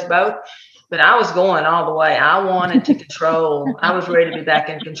does both. But I was going all the way. I wanted to control. I was ready to be back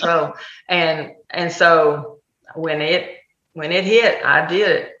in control. And so when it hit, I did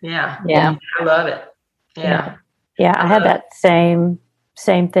it. Yeah. I love it. Yeah. I had that same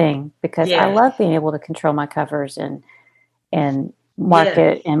thing, because I love being able to control my covers and mark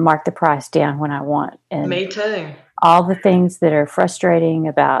it and mark the price down when I want. And me too. All the things that are frustrating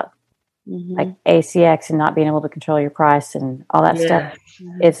about like ACX and not being able to control your price and all that stuff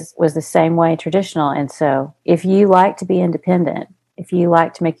was the same way traditional. And so if you like to be independent, if you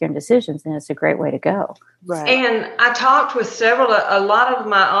like to make your own decisions, then it's a great way to go. Right. And I talked with a lot of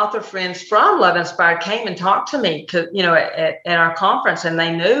my author friends from Love Inspired came and talked to me at our conference, and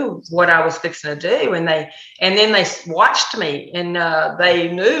they knew what I was fixing to do. And then they watched me, and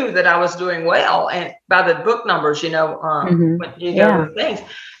they knew that I was doing well, and by the book numbers, when you go to things,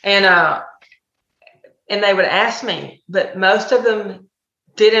 and they would ask me, but most of them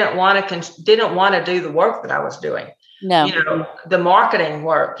didn't want to do the work that I was doing. No, the marketing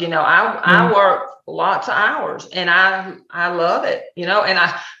work, I work lots of hours, and I love it, and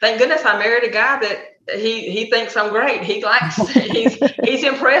I thank goodness I married a guy that he thinks I'm great. He likes, he's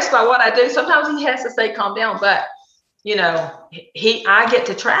impressed by what I do. Sometimes he has to say, calm down, but I get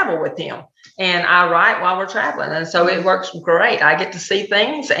to travel with him, and I write while we're traveling. And so it works great. I get to see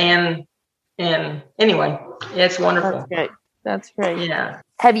things, and anyway, it's wonderful. That's great. Yeah.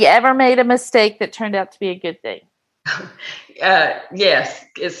 Have you ever made a mistake that turned out to be a good thing? Yes,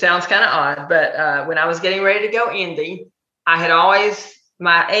 it sounds kind of odd, but when I was getting ready to go indie,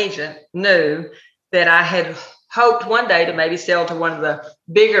 my agent knew that I had hoped one day to maybe sell to one of the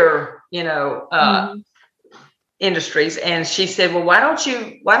bigger, industries. And she said, well, why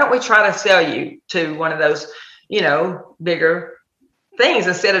don't we try to sell you to one of those, bigger things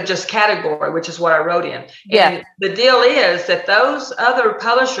instead of just category, which is what I wrote in. Yeah. And the deal is that those other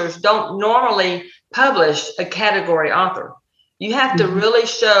publishers don't normally publish a category author. You have to really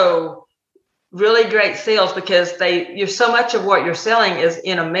show really great sales, because you're so much of what you're selling is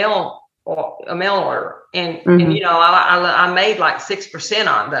in a mail order. And I made like 6%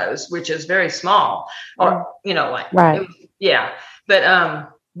 on those, which is very small, or, right.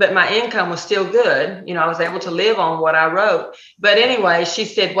 But my income was still good. I was able to live on what I wrote. But anyway, she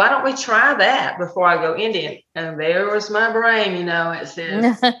said, why don't we try that before I go Indian? And there was my brain, it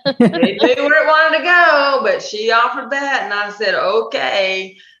says, it knew where it wanted to go, but she offered that. And I said,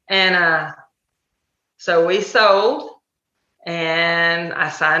 okay. And so we sold, and I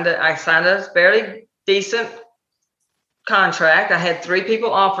signed a fairly decent contract. I had 3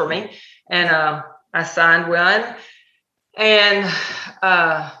 people offer me, and I signed one, and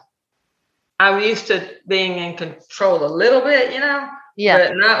I'm used to being in control a little bit,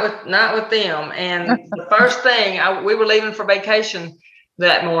 but not with them. And the first thing, we were leaving for vacation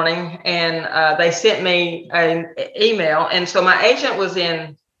that morning, and they sent me an email. And so my agent was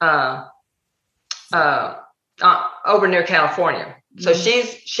in over near California, so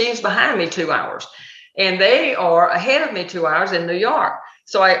she's behind me 2 hours, and they are ahead of me 2 hours in New York.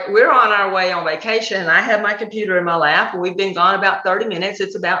 So we're on our way on vacation, and I have my computer in my lap. We've been gone about 30 minutes.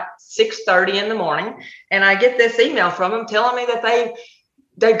 It's about 6:30 in the morning, and I get this email from them telling me that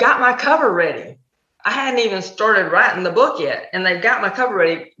they got my cover ready. I hadn't even started writing the book yet, and they've got my cover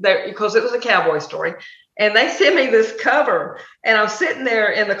ready because it was a cowboy story. And they sent me this cover, and I'm sitting there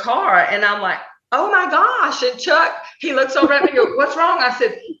in the car, and I'm like, oh my gosh. And Chuck, he looks over at me and goes, what's wrong? I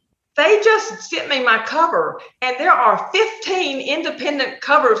said, they just sent me my cover, and there are 15 independent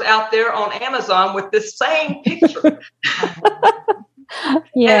covers out there on Amazon with the same picture.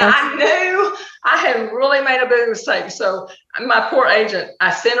 Yes. And I knew I had really made a big mistake. So my poor agent,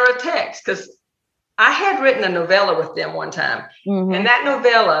 I sent her a text because I had written a novella with them one time. Mm-hmm. And that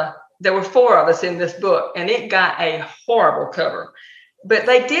novella, there were 4 of us in this book, and it got a horrible cover. But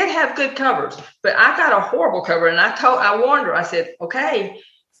they did have good covers, but I got a horrible cover. And I warned her, I said, okay,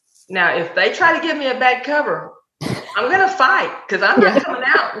 now if they try to give me a bad cover, I'm going to fight, because I'm not coming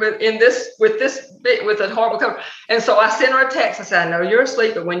out with a horrible cover. And so I sent her a text. I said, I know you're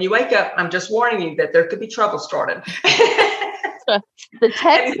asleep, but when you wake up, I'm just warning you that there could be trouble started. The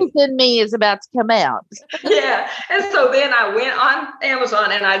Texas in me is about to come out. Yeah. And so then I went on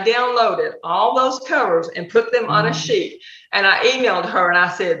Amazon and I downloaded all those covers and put them on a sheet. And I emailed her and I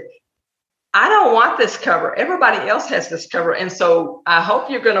said, I don't want this cover. Everybody else has this cover. And so I hope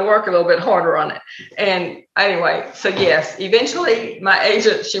you're going to work a little bit harder on it. And anyway, so yes, eventually my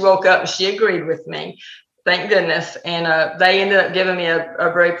agent, she woke up and she agreed with me. Thank goodness. And they ended up giving me a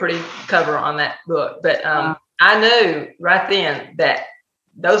very pretty cover on that book. But I knew right then that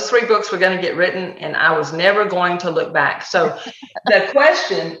those 3 books were going to get written, and I was never going to look back. So the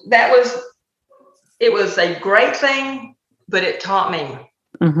question, it was a great thing, but it taught me,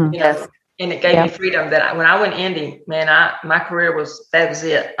 Yes. And it gave me freedom that when I went indie, man, my career that was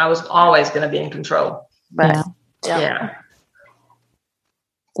it. I was always going to be in control. Right. Yeah.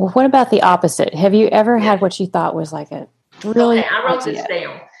 Well, what about the opposite? Have you ever had what you thought was like a brilliant I wrote this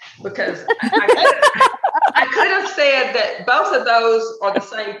down because I could have said that both of those are the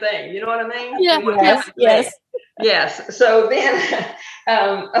same thing. You know what I mean? Yeah. Yes. So then,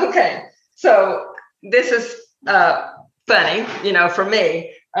 okay. So this is funny, for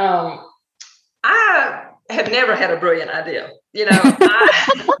me. I have never had a brilliant idea.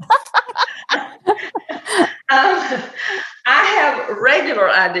 I have regular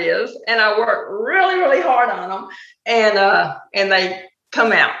ideas, and I work really, really hard on them, and they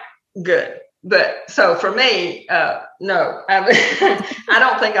come out good. But so for me, no, I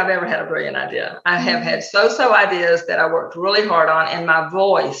don't think I've ever had a brilliant idea. I have had so-so ideas that I worked really hard on, and my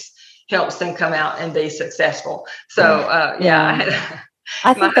voice helps them come out and be successful. So,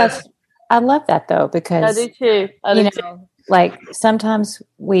 I think I love that though, because I do too. Like sometimes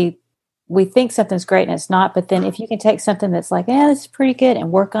we think something's great and it's not, but then if you can take something that's like, this is pretty good, and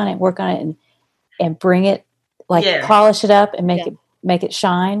work on it and bring it, polish it up and make it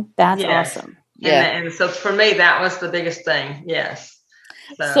shine. That's awesome. Yeah. And so for me, that was the biggest thing. Yes.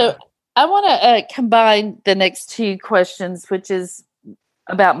 So I want to combine the next 2 questions, which is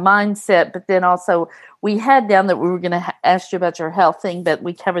about mindset, but then also we had down that we were going to ask you about your health thing, but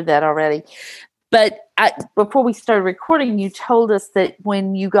we covered that already. But before we started recording, you told us that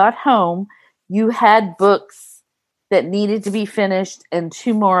when you got home, you had books that needed to be finished and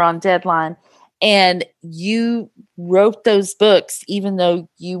 2 more on deadline. And you wrote those books, even though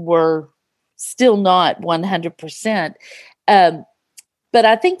you were still not 100%. But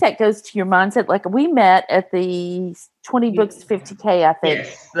I think that goes to your mindset. Like we met at the 20 books, 50K, I think.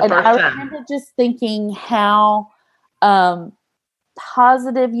 Yes, and I remember just thinking how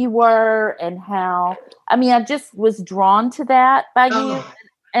positive you were, and how, I just was drawn to that by you.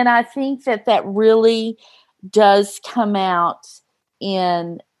 And I think that really does come out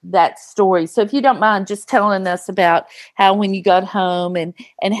in that story. So if you don't mind just telling us about how when you got home and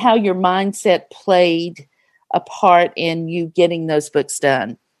how your mindset played a part in you getting those books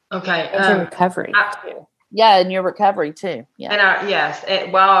done. Okay. And recovery too. Yeah, and your recovery too. Yeah.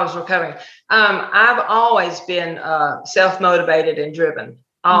 And while I was recovering, I've always been self-motivated and driven.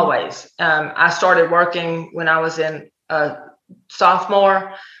 Always. I started working when I was in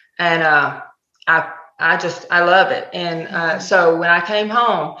sophomore, and I love it. And so when I came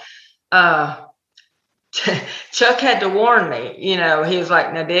home, Chuck had to warn me, he was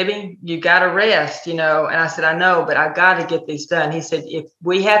like, now, Debbie, you got to rest, and I said, I know, but I got to get these done. He said, if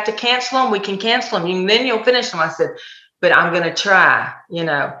we have to cancel them, we can cancel them. And then you'll finish them. I said, but I'm going to try, and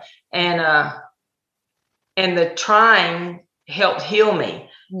the trying helped heal me,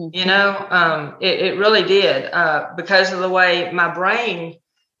 it really did, because of the way my brain,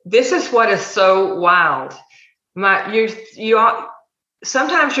 this is what is so wild.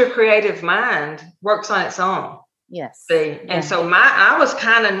 Sometimes your creative mind works on its own. Yes. See, yeah. And so I was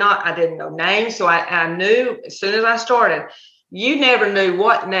kind of I didn't know names. So I knew as soon as I started, you never knew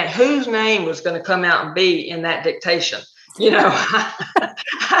whose name was going to come out and be in that dictation. It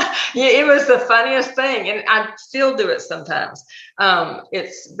was the funniest thing. And I still do it sometimes.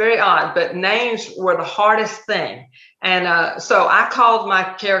 It's very odd, but names were the hardest thing. And so I called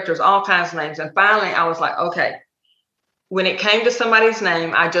my characters all kinds of names. And finally I was like, okay, when it came to somebody's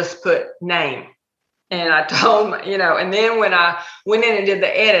name, I just put name. And I told them, and then when I went in and did the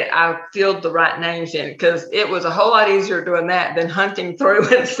edit, I filled the right names in, because it was a whole lot easier doing that than hunting through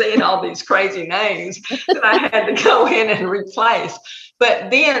and seeing all these crazy names that I had to go in and replace. But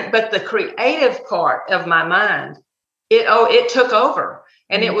the creative part of my mind, it took over,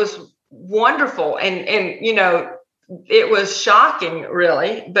 and it was wonderful. And it was shocking,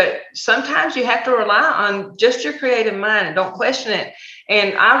 really, but sometimes you have to rely on just your creative mind and don't question it.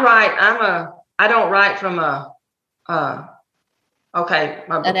 And I don't write from an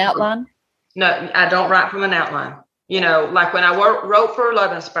outline. No, I don't write from an outline. Like when I wrote for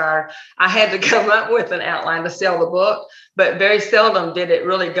Love Inspired, I had to come up with an outline to sell the book, but very seldom did it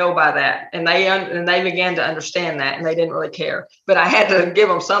really go by that. And they began to understand that, and they didn't really care. But I had to give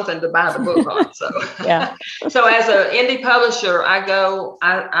them something to buy the book on. So, yeah. So as an indie publisher, I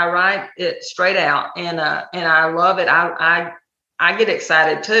write it straight out, and I love it. I get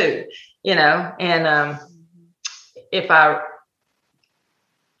excited too, and if I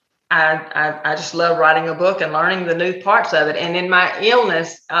just love writing a book and learning the new parts of it. And in my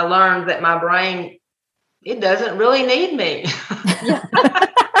illness, I learned that my brain, it doesn't really need me.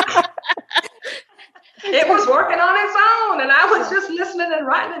 It was working on its own, and I was just listening and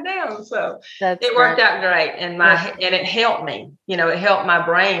writing it down. So it worked out great, and it helped me. It helped my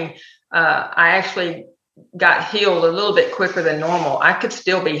brain. I actually got healed a little bit quicker than normal. I could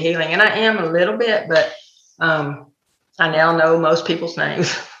still be healing, and I am a little bit, but I now know most people's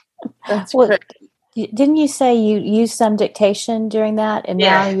names. Didn't you say you used some dictation during that, and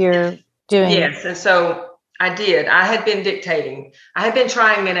now you're doing? Yes, and so I did. I had been dictating. I had been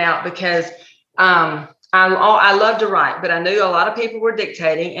trying it out because I love to write, but I knew a lot of people were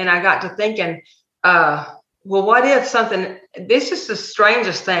dictating, and I got to thinking, well, what if something? This is the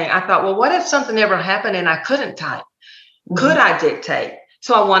strangest thing. I thought, well, what if something ever happened and I couldn't type? Mm-hmm. Could I dictate?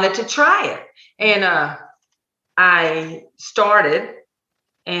 So I wanted to try it, and I started.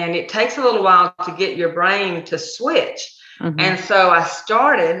 And it takes a little while to get your brain to switch. Mm-hmm. And so I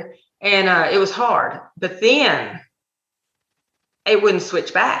started, and it was hard. But then it wouldn't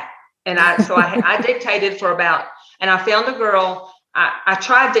switch back. And I dictated for and I found a girl. I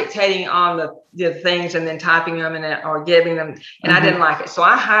tried dictating on the things and then typing them or giving them, and mm-hmm. I didn't like it. So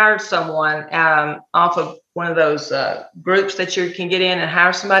I hired someone off of one of those groups that you can get in and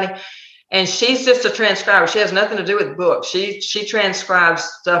hire somebody. And she's just a transcriber. She has nothing to do with books. She transcribes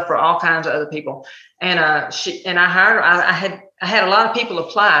stuff for all kinds of other people. And I hired her. I had a lot of people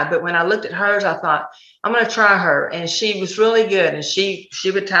apply, but when I looked at hers, I thought, I'm going to try her. And she was really good. And she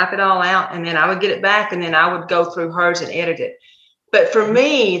would type it all out, and then I would get it back, and then I would go through hers and edit it. But for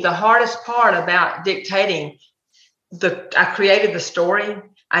me, the hardest part about dictating, I created the story.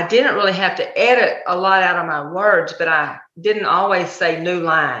 I didn't really have to edit a lot out of my words, but I didn't always say new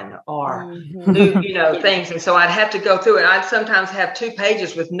line or mm-hmm. new, things. And so I'd have to go through it. I'd sometimes have 2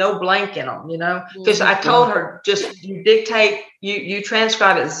 pages with no blank in them, because mm-hmm. I told her, just you dictate, you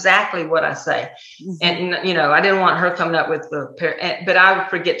transcribe exactly what I say. Mm-hmm. And, I didn't want her coming up with but I would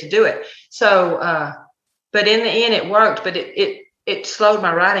forget to do it. So, but in the end it worked, but it slowed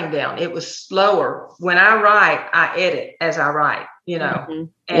my writing down. It was slower. When I write, I edit as I write, mm-hmm.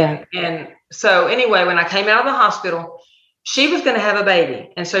 And so anyway, when I came out of the hospital, she was going to have a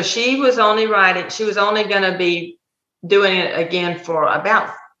baby. And so she was only going to be doing it again for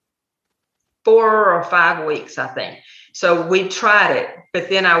about 4 or 5 weeks, I think. So we tried it, but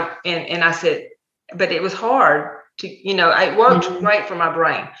then I said, but it was hard to, it worked mm-hmm. great for my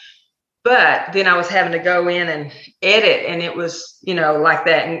brain. But then I was having to go in and edit, and it was, like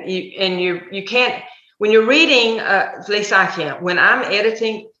that. And you can't, when you're reading, at least I can't, when I'm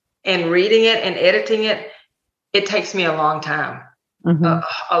editing and reading it and editing it, it takes me a long time, mm-hmm.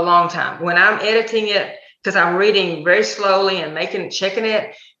 a long time. When I'm editing it, because I'm reading very slowly and checking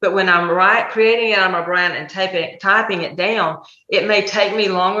it. But when I'm creating it on my brain and typing it down, it may take me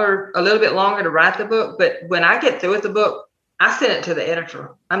a little bit longer to write the book. But when I get through with the book, I send it to the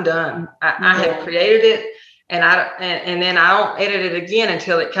editor. I'm done. I have created it, and then I don't edit it again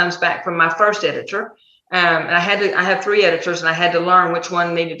until it comes back from my first editor. And I have 3 editors, and I had to learn which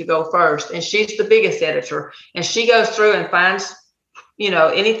one needed to go first. And she's the biggest editor, and she goes through and finds,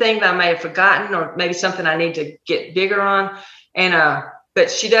 anything that I may have forgotten, or maybe something I need to get bigger on. And, but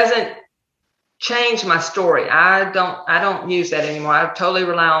she doesn't change my story. I don't use that anymore. I totally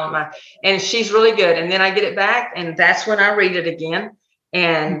rely on and she's really good. And then I get it back, and that's when I read it again.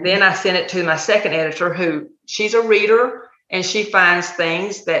 And then I send it to my second editor, who she's a reader, and she finds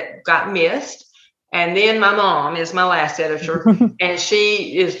things that got missed. And then my mom is my last editor, and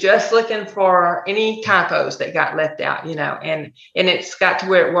she is just looking for any typos that got left out, and it's got to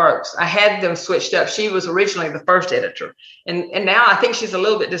where it works. I had them switched up. She was originally the first editor, and now I think she's a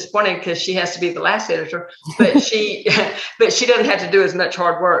little bit disappointed because she has to be the last editor, but she doesn't have to do as much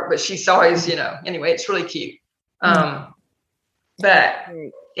hard work, but she's always, anyway, it's really cute. But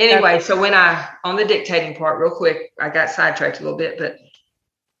anyway, so when on the dictating part real quick, I got sidetracked a little bit, but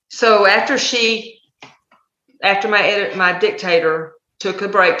so after my dictator took a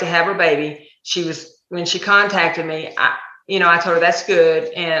break to have her baby, when she contacted me, I told her that's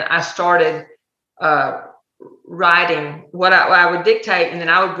good. And I started writing what I would dictate. And then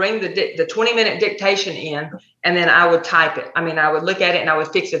I would bring the 20-minute dictation in, and then I would type it. I mean, I would look at it and I would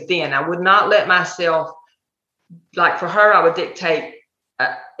fix it then. I would not let myself, like for her, I would dictate.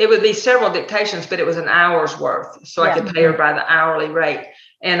 It would be several dictations, but it was an hour's worth. So I could pay her by the hourly rate.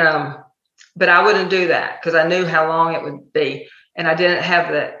 And, but I wouldn't do that because I knew how long it would be. And I didn't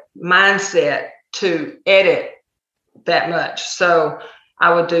have the mindset to edit that much. So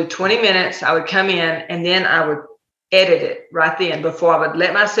I would do 20 minutes. I would come in, and then I would edit it right then. Before I would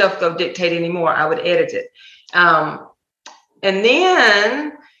let myself go dictate anymore, I would edit it. And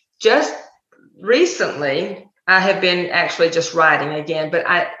then just recently, I have been actually just writing again. But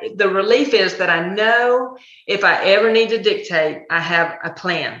the relief is that I know if I ever need to dictate, I have a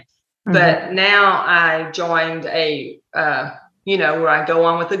plan. But now I joined where I go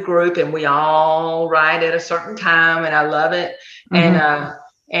on with a group, and we all write at a certain time, and I love it. And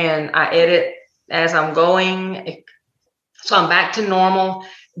I edit as I'm going. So I'm back to normal,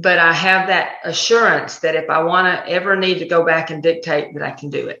 but I have that assurance that if I want to ever need to go back and dictate, that I can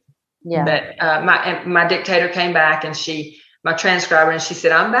do it. Yeah. But my dictator came back, and my transcriber, and she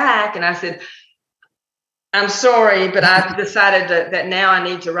said, "I'm back." And I said, "I'm sorry, but I decided that now I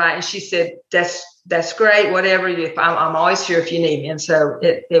need to write." And she said, that's great. Whatever. I'm always here if you need me. And so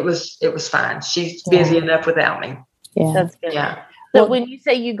it was fine. She's busy enough without me. Yeah. That's good. Yeah. So when you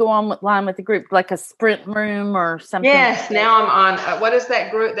say you go online with the group, like a sprint room or something? Yes. Now I'm on, what is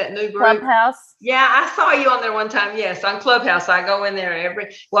that group, that new group? Clubhouse? Yeah. I saw you on there one time. Yes. On Clubhouse. I go in there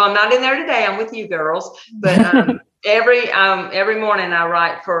I'm not in there today. I'm with you girls, but, every morning I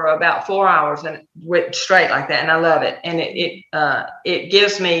write for about 4 hours and straight like that. And I love it. And it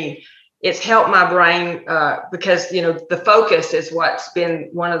gives me, it's helped my brain because, the focus is what's been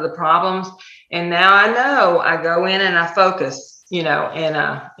one of the problems. And now I know I go in and I focus,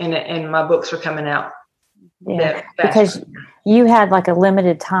 and my books are coming out. Yeah, because you had like a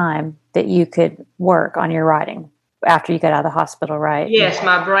limited time that you could work on your writing after you got out of the hospital, right? Yes,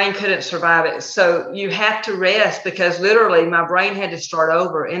 my brain couldn't survive it. So you have to rest, because literally my brain had to start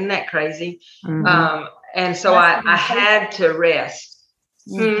over. Isn't that crazy? And so I had to rest.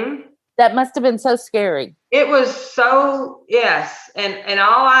 That must have been so scary. It was so, yes. And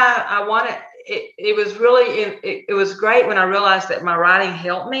all I wanted, it was really, it was great when I realized that my writing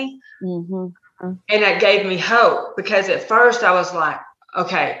helped me. And that gave me hope, because at first I was like,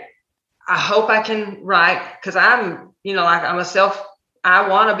 okay, I hope I can write, because I'm, I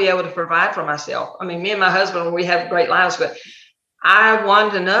want to be able to provide for myself. I mean, me and my husband, we have great lives, but I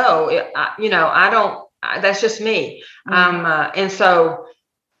wanted to know, that's just me. And so,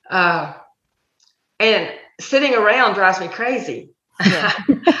 and sitting around drives me crazy,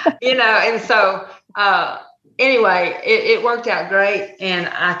 and so, anyway, it worked out great, and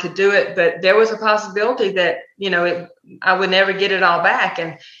I could do it, but there was a possibility that, I would never get it all back.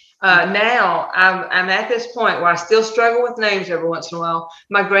 And now I'm at this point where I still struggle with names every once in a while.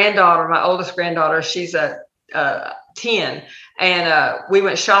 My oldest granddaughter, she's 10, and we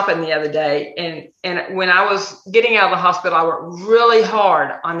went shopping the other day, and when I was getting out of the hospital, I worked really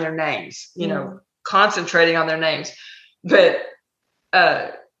hard on their names, concentrating on their names. But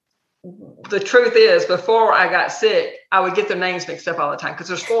the truth is, before I got sick, I would get their names mixed up all the time because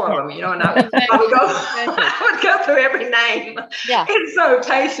there's 4 of them, and I would go through every name. Yeah. And so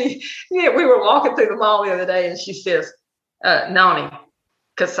Tacey, we were walking through the mall the other day, and she says, Noni,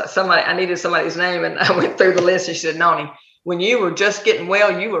 because I needed somebody's name, and I went through the list, and she said, Noni, when you were just getting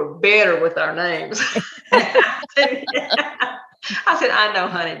well, you were better with our names. I said, I know,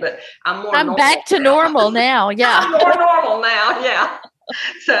 honey, but I'm normal back to now. normal now. Yeah. I'm more normal now. Yeah.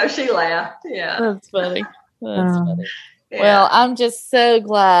 So she laughed. Yeah. That's funny. That's funny. Yeah. Well, I'm just so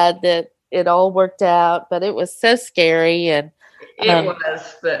glad that it all worked out, but it was so scary. And it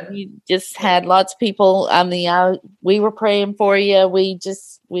was, but you just had lots of people. We were praying for you. We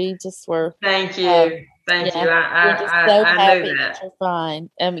just were. Thank you. Thank you. I knew that you're fine.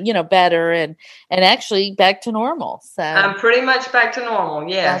 Better and actually back to normal. So I'm pretty much back to normal.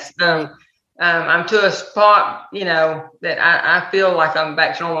 Yes. I'm to a spot, that I feel like I'm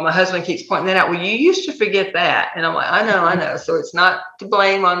back to normal. My husband keeps pointing that out. Well, you used to forget that. And I'm like, I know. So it's not to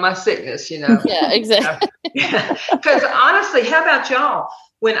blame on my sickness, Yeah, exactly. Because honestly, how about y'all?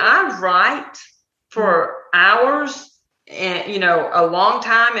 When I write for hours and, a long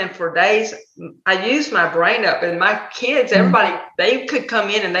time and for days, I use my brain up, and my kids, everybody, they could come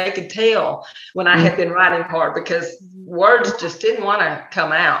in and they could tell when I had been writing hard because words just didn't want to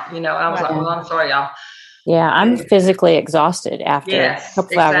come out. I was like, well, I'm sorry, y'all. Yeah, I'm physically exhausted after a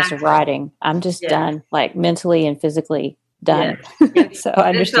couple hours of writing. I'm just done, like mentally and physically done. Yes. So I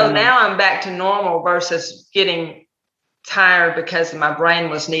understand. And so now I'm back to normal versus getting tired because my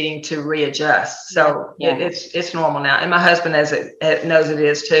brain was needing to readjust. So it's normal now. And my husband knows it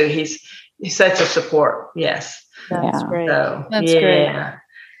is too. He's such a support. Yes. That's great. So, That's great.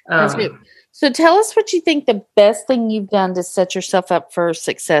 That's good. So tell us what you think the best thing you've done to set yourself up for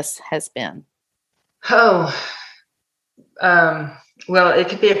success has been. Well, it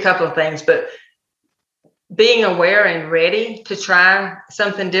could be a couple of things, but being aware and ready to try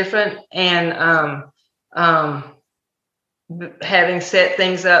something different, and having set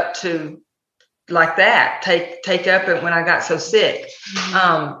things up to like that, take up it when I got so sick.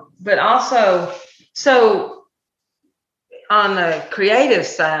 But also, so on the creative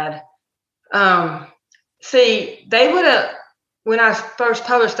side, they wouldn't, when I first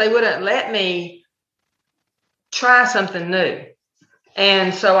published, they wouldn't let me try something new.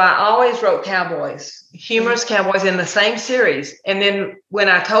 And so I always wrote cowboys, humorous cowboys in the same series. And then when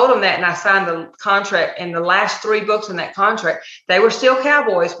I told them that and I signed the contract, and the last 3 books in that contract, they were still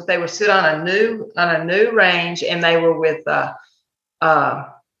cowboys, but they were still on a new range, and they were with a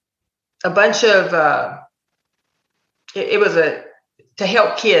bunch of it was to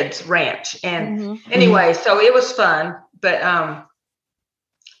help kids ranch. And anyway, so it was fun, but I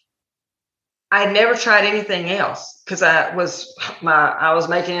had never tried anything else because I was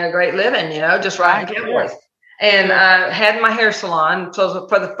making a great living, just writing cowboys. And I had my hair salon. So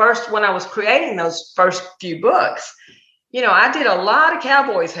for the first, when I was creating those first few books, I did a lot of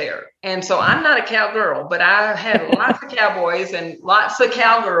cowboys' hair. And so I'm not a cowgirl, but I had lots of cowboys and lots of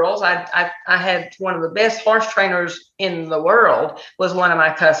cowgirls. I had one of the best horse trainers in the world was one of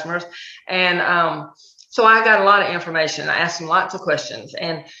my customers. And so I got a lot of information. I asked them lots of questions.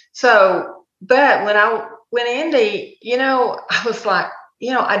 And so, but when I went indie, I was like,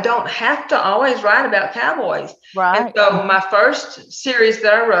 I don't have to always write about cowboys. Right. And so my first series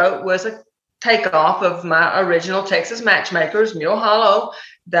that I wrote was a takeoff of my original Texas Matchmakers, Mule Hollow.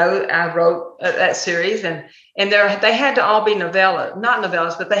 Though I wrote that series, and they had to all be not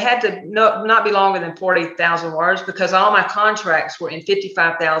novellas, but they had to not be longer than 40,000 words because all my contracts were in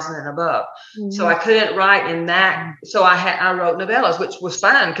 55,000 and above. So I couldn't write in that. So I wrote novellas, which was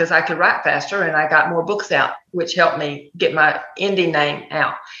fine because I could write faster and I got more books out, which helped me get my indie name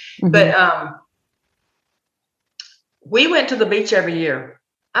out. But we went to the beach every year.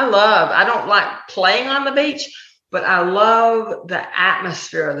 I don't like playing on the beach, but I love the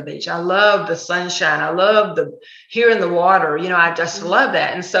atmosphere of the beach. I love the sunshine. I love hearing the water. I just love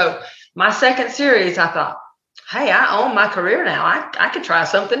that. And so my second series, I thought, hey, I own my career now. I could try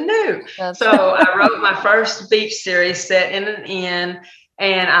something new. So I wrote my first beach series set in an inn,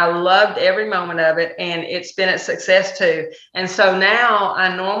 and I loved every moment of it. And it's been a success too. And so now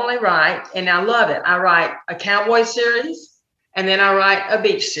I normally write, and I love it. I write a cowboy series, and then I write a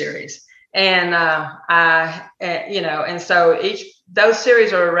beach series. And and so those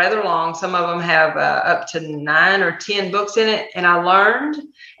series are rather long. Some of them have up to 9 or 10 books in it. And I learned,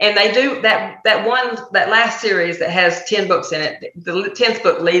 and they do that last series that has 10 books in it. The 10th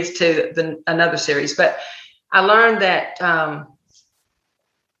book leads to another series. But I learned that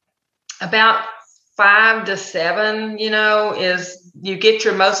about 5 to 7, is you get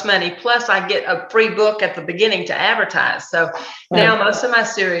your most money. Plus I get a free book at the beginning to advertise. So now most of my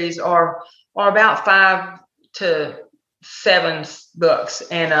series are about 5 to 7 books.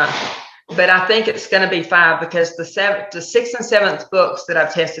 And, but I think it's going to be 5 because the 6th and 7th books that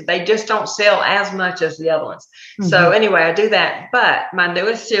I've tested, they just don't sell as much as the other ones. Mm-hmm. So anyway, I do that. But my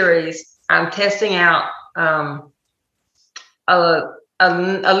newest series, I'm testing out a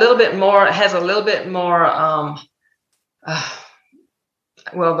little bit more. It has a little bit more.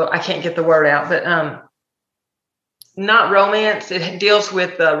 Well, I can't get the word out, but not romance. It deals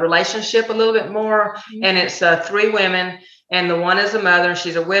with the relationship a little bit more, mm-hmm. and it's 3 women. And the one is a mother,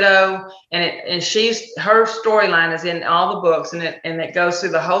 she's a widow, and her storyline is in all the books, and it goes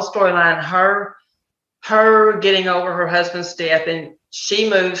through the whole storyline, her getting over her husband's death, and she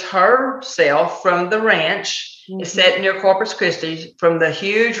moves herself from the ranch. Mm-hmm. It's set near Corpus Christi, from the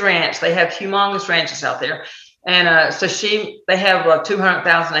huge ranch. They have humongous ranches out there. And so they have a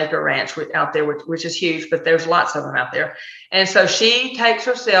 200,000 acre ranch out there, which is huge, but there's lots of them out there. And so she takes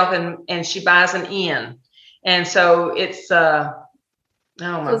herself and she buys an inn. And so it's more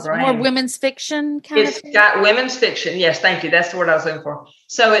women's fiction kind of thing? It's got women's fiction. Yes, thank you. That's the word I was looking for.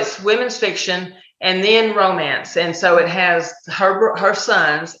 So it's women's fiction and then romance. And so it has her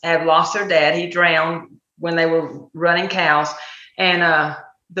sons have lost their dad. He drowned when they were running cows. And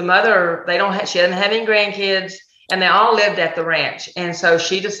the mother, she doesn't have any grandkids, and they all lived at the ranch. And so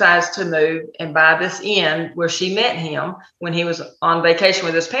she decides to move and buy this inn where she met him when he was on vacation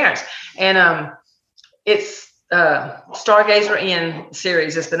with his parents. And it's Stargazer Inn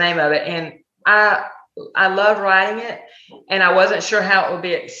series is the name of it. And I love writing it, and I wasn't sure how it would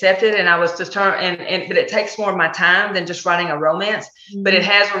be accepted. And I was determined, but it takes more of my time than just writing a romance, mm-hmm. but it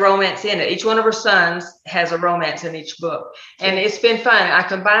has a romance in it. Each one of her sons has a romance in each book. And it's been fun. I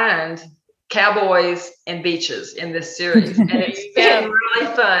combined cowboys and beaches in this series, and it's been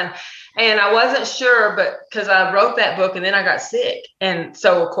really fun. And I wasn't sure, but because I wrote that book and then I got sick. And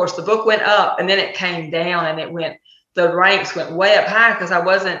so, of course, the book went up and then it came down, and the ranks went way up high because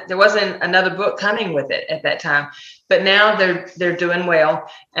there wasn't another book coming with it at that time. But now they're doing well.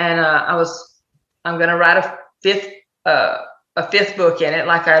 And I'm going to write a fifth book in it,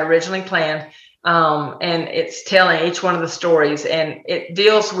 like I had originally planned. And it's telling each one of the stories, and it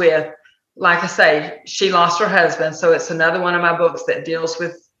deals with, like I say, she lost her husband. So it's another one of my books that deals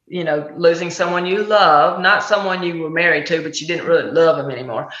with, losing someone you love, not someone you were married to, but you didn't really love him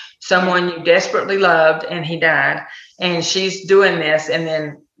anymore. Someone you desperately loved, and he died. And she's doing this. And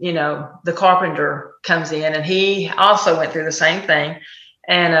then, the carpenter comes in, and he also went through the same thing.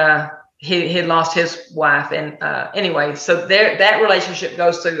 And he had lost his wife. And anyway, so that relationship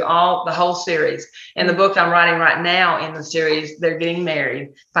goes through the whole series. And the book I'm writing right now in the series, they're getting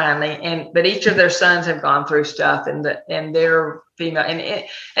married finally. But each of their sons have gone through stuff, and they're female. And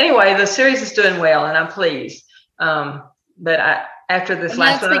anyway, the series is doing well, and I'm pleased. But after this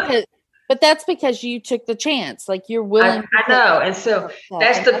last one, but that's because you took the chance. Like, you're willing. I know. And so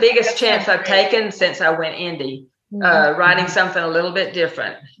that's the biggest chance I've taken since I went indie. Writing something a little bit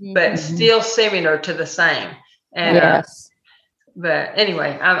different, but still similar to the same. And yes. But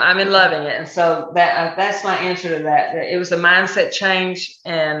anyway, I'm in loving it, and so that's my answer to that. It was a mindset change,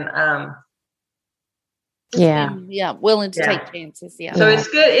 and willing to take chances. Yeah. So it's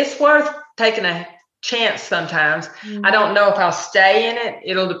good. It's worth taking a chance sometimes. Mm-hmm. I don't know if I'll stay in it.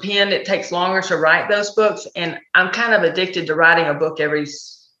 It'll depend. It takes longer to write those books, and I'm kind of addicted to writing a book every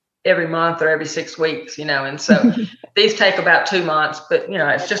month or every 6 weeks, and so these take about 2 months, but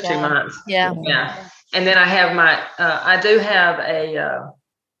it's just 2 months. Yeah. And then I have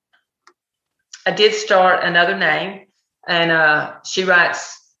I did start Another Name, and she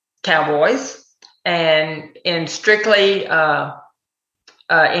writes cowboys and strictly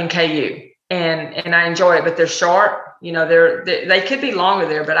in KU, and I enjoy it, but they're short. They could be longer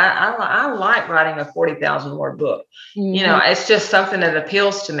there, but I like writing a 40,000 word book. Mm-hmm. It's just something that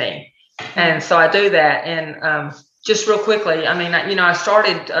appeals to me. And so I do that. And just real quickly, I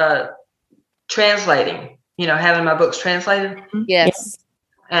started translating, having my books translated. Yes.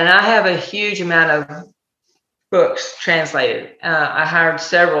 And I have a huge amount of books translated. I hired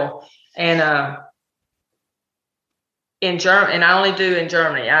several, and in Germany, and I only do in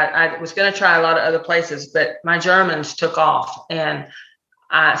Germany. I was going to try a lot of other places, but my Germans took off, and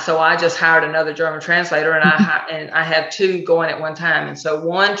so I just hired another German translator, and I have 2 going at one time. And so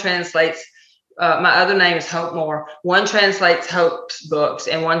one translates. My other name is Hope Moore. One translates Hope's books,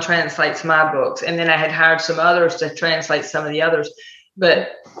 and one translates my books. And then I had hired some others to translate some of the others. But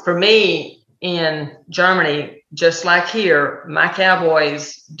for me, in Germany, just like here, my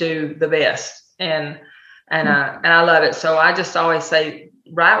cowboys do the best. And and I love it. So I just always say,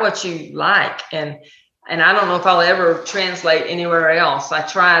 write what you like, and I don't know if I'll ever translate anywhere else. I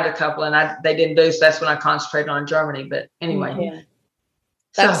tried a couple, and they didn't do, so that's when I concentrated on Germany. But anyway. Yeah.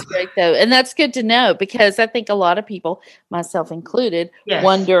 That's great, though. And that's good to know, because I think a lot of people, myself included,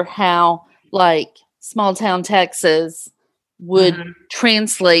 wonder how, like, small town Texas would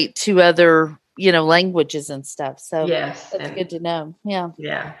translate to other, languages and stuff. So that's good to know. Yeah.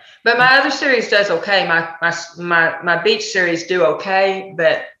 Yeah. But my other series does okay. My beach series do okay,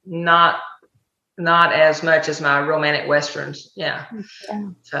 but not as much as my romantic Westerns. Yeah.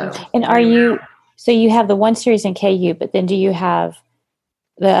 So, and so you have the one series in KU, but then do you have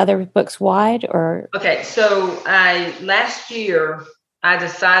the other books wide, or? Okay. So last year I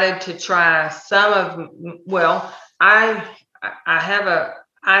decided to try some of,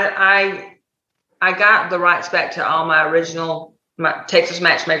 I got the rights back to all my original, my Texas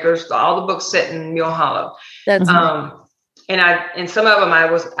Matchmakers, all the books set in Mule Hollow. That's and some of them I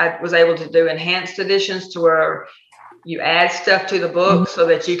was able to do enhanced editions, to where you add stuff to the book so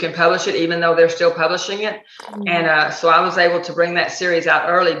that you can publish it, even though they're still publishing it. And so I was able to bring that series out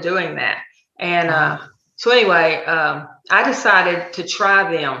early doing that. And so anyway, I decided to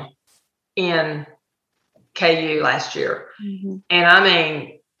try them in KU last year. And I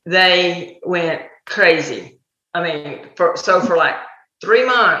mean, they went crazy. I mean, for like 3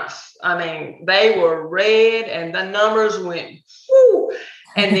 months, I mean, they were red and the numbers went, whoo,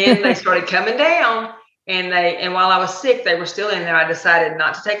 and then they started coming down. And while I was sick, they were still in there. I decided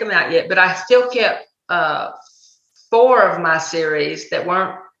not to take them out yet, but I still kept 4 of my series that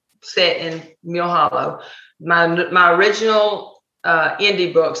weren't set in Mule Hollow. My original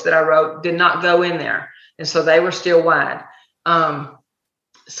indie books that I wrote did not go in there, and so they were still wide.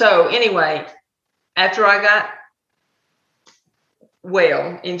 So anyway, after I got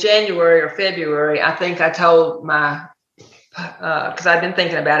well in January or February, I think I told my because I've been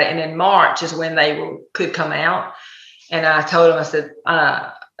thinking about it, and in March is when they could come out. And I told him, I said,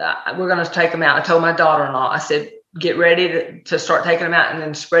 we're going to take them out. I told my daughter-in-law, I said, get ready to start taking them out and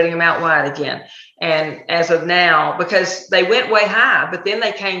then spreading them out wide again. And as of now, because they went way high, but then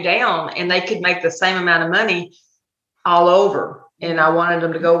they came down and they could make the same amount of money all over. And I wanted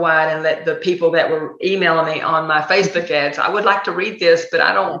them to go wide and let the people that were emailing me on my Facebook ads, I would like to read this, but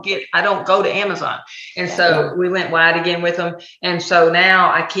I don't go to Amazon. And so we went wide again with them. And so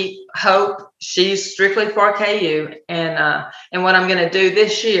now I keep Hope. She's strictly for KU. And what I'm going to do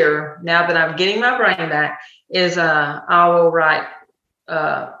this year, now that I'm getting my brain back, is I will write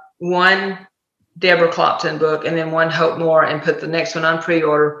one Deborah Clopton book and then one Hope Moore, and put the next one on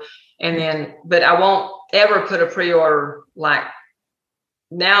pre-order. And then, but I won't ever put a pre-order like,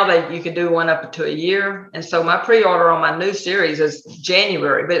 now you can do one up to a year. And so my pre-order on my new series is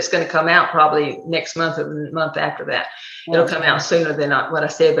January, but it's going to come out probably next month or the month after that. It'll come out sooner than what I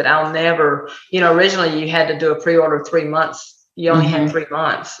said, but I'll never, originally you had to do a pre-order 3 months. You only had 3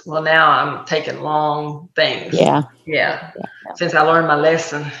 months. Well, now I'm taking long things. Yeah. Since I learned my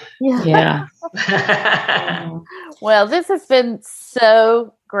lesson. Yeah. Well, this has been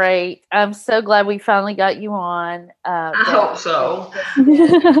so great. I'm so glad we finally got you on. I hope so.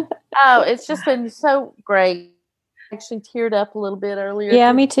 It's just been so great. I actually teared up a little bit earlier.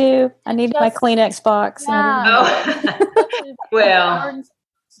 Yeah, me too. I needed my Kleenex box. Well,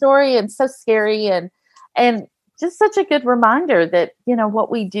 story, and so scary, and just such a good reminder that, what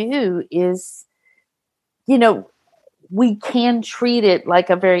we do is, we can treat it like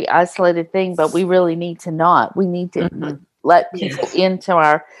a very isolated thing, but we really need to not. We need to let people into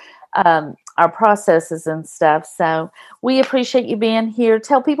our processes and stuff. So we appreciate you being here.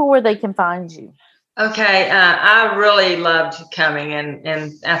 Tell people where they can find you. Okay. I really loved coming,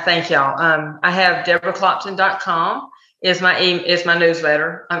 and I thank y'all. I have DeborahClopton.com is my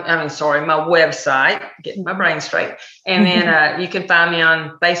newsletter. My website, getting my brain straight. And then you can find me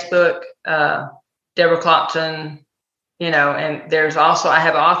on Facebook, Deborah Clopton, and there's also, I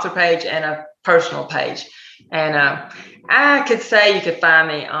have an author page and a personal page. And I could say you could find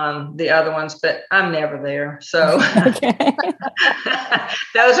me on the other ones, but I'm never there. So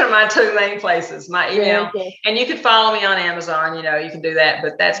those are my 2 main places, my email. And you could follow me on Amazon, you can do that,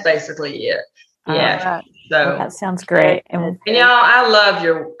 but that's basically it. Yeah. Right. So that sounds great. And y'all, I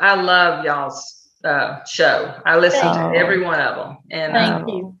love y'all's show. I listen to every one of them. And thank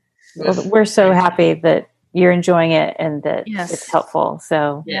you. Well, we're so happy that you're enjoying it and that it's helpful.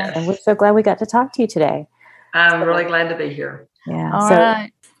 So, and we're so glad we got to talk to you today. I'm really glad to be here. Yeah. All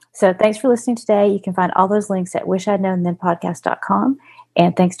right. So thanks for listening today. You can find all those links at wishidknownthenpodcast.com.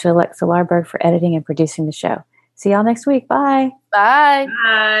 And thanks to Alexa Larberg for editing and producing the show. See y'all next week. Bye. Bye.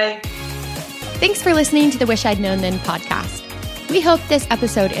 Bye. Thanks for listening to the Wish I'd Known Then podcast. We hope this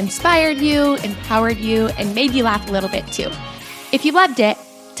episode inspired you, empowered you, and made you laugh a little bit too. If you loved it,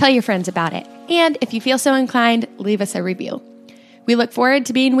 tell your friends about it. And if you feel so inclined, leave us a review. We look forward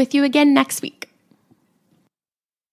to being with you again next week.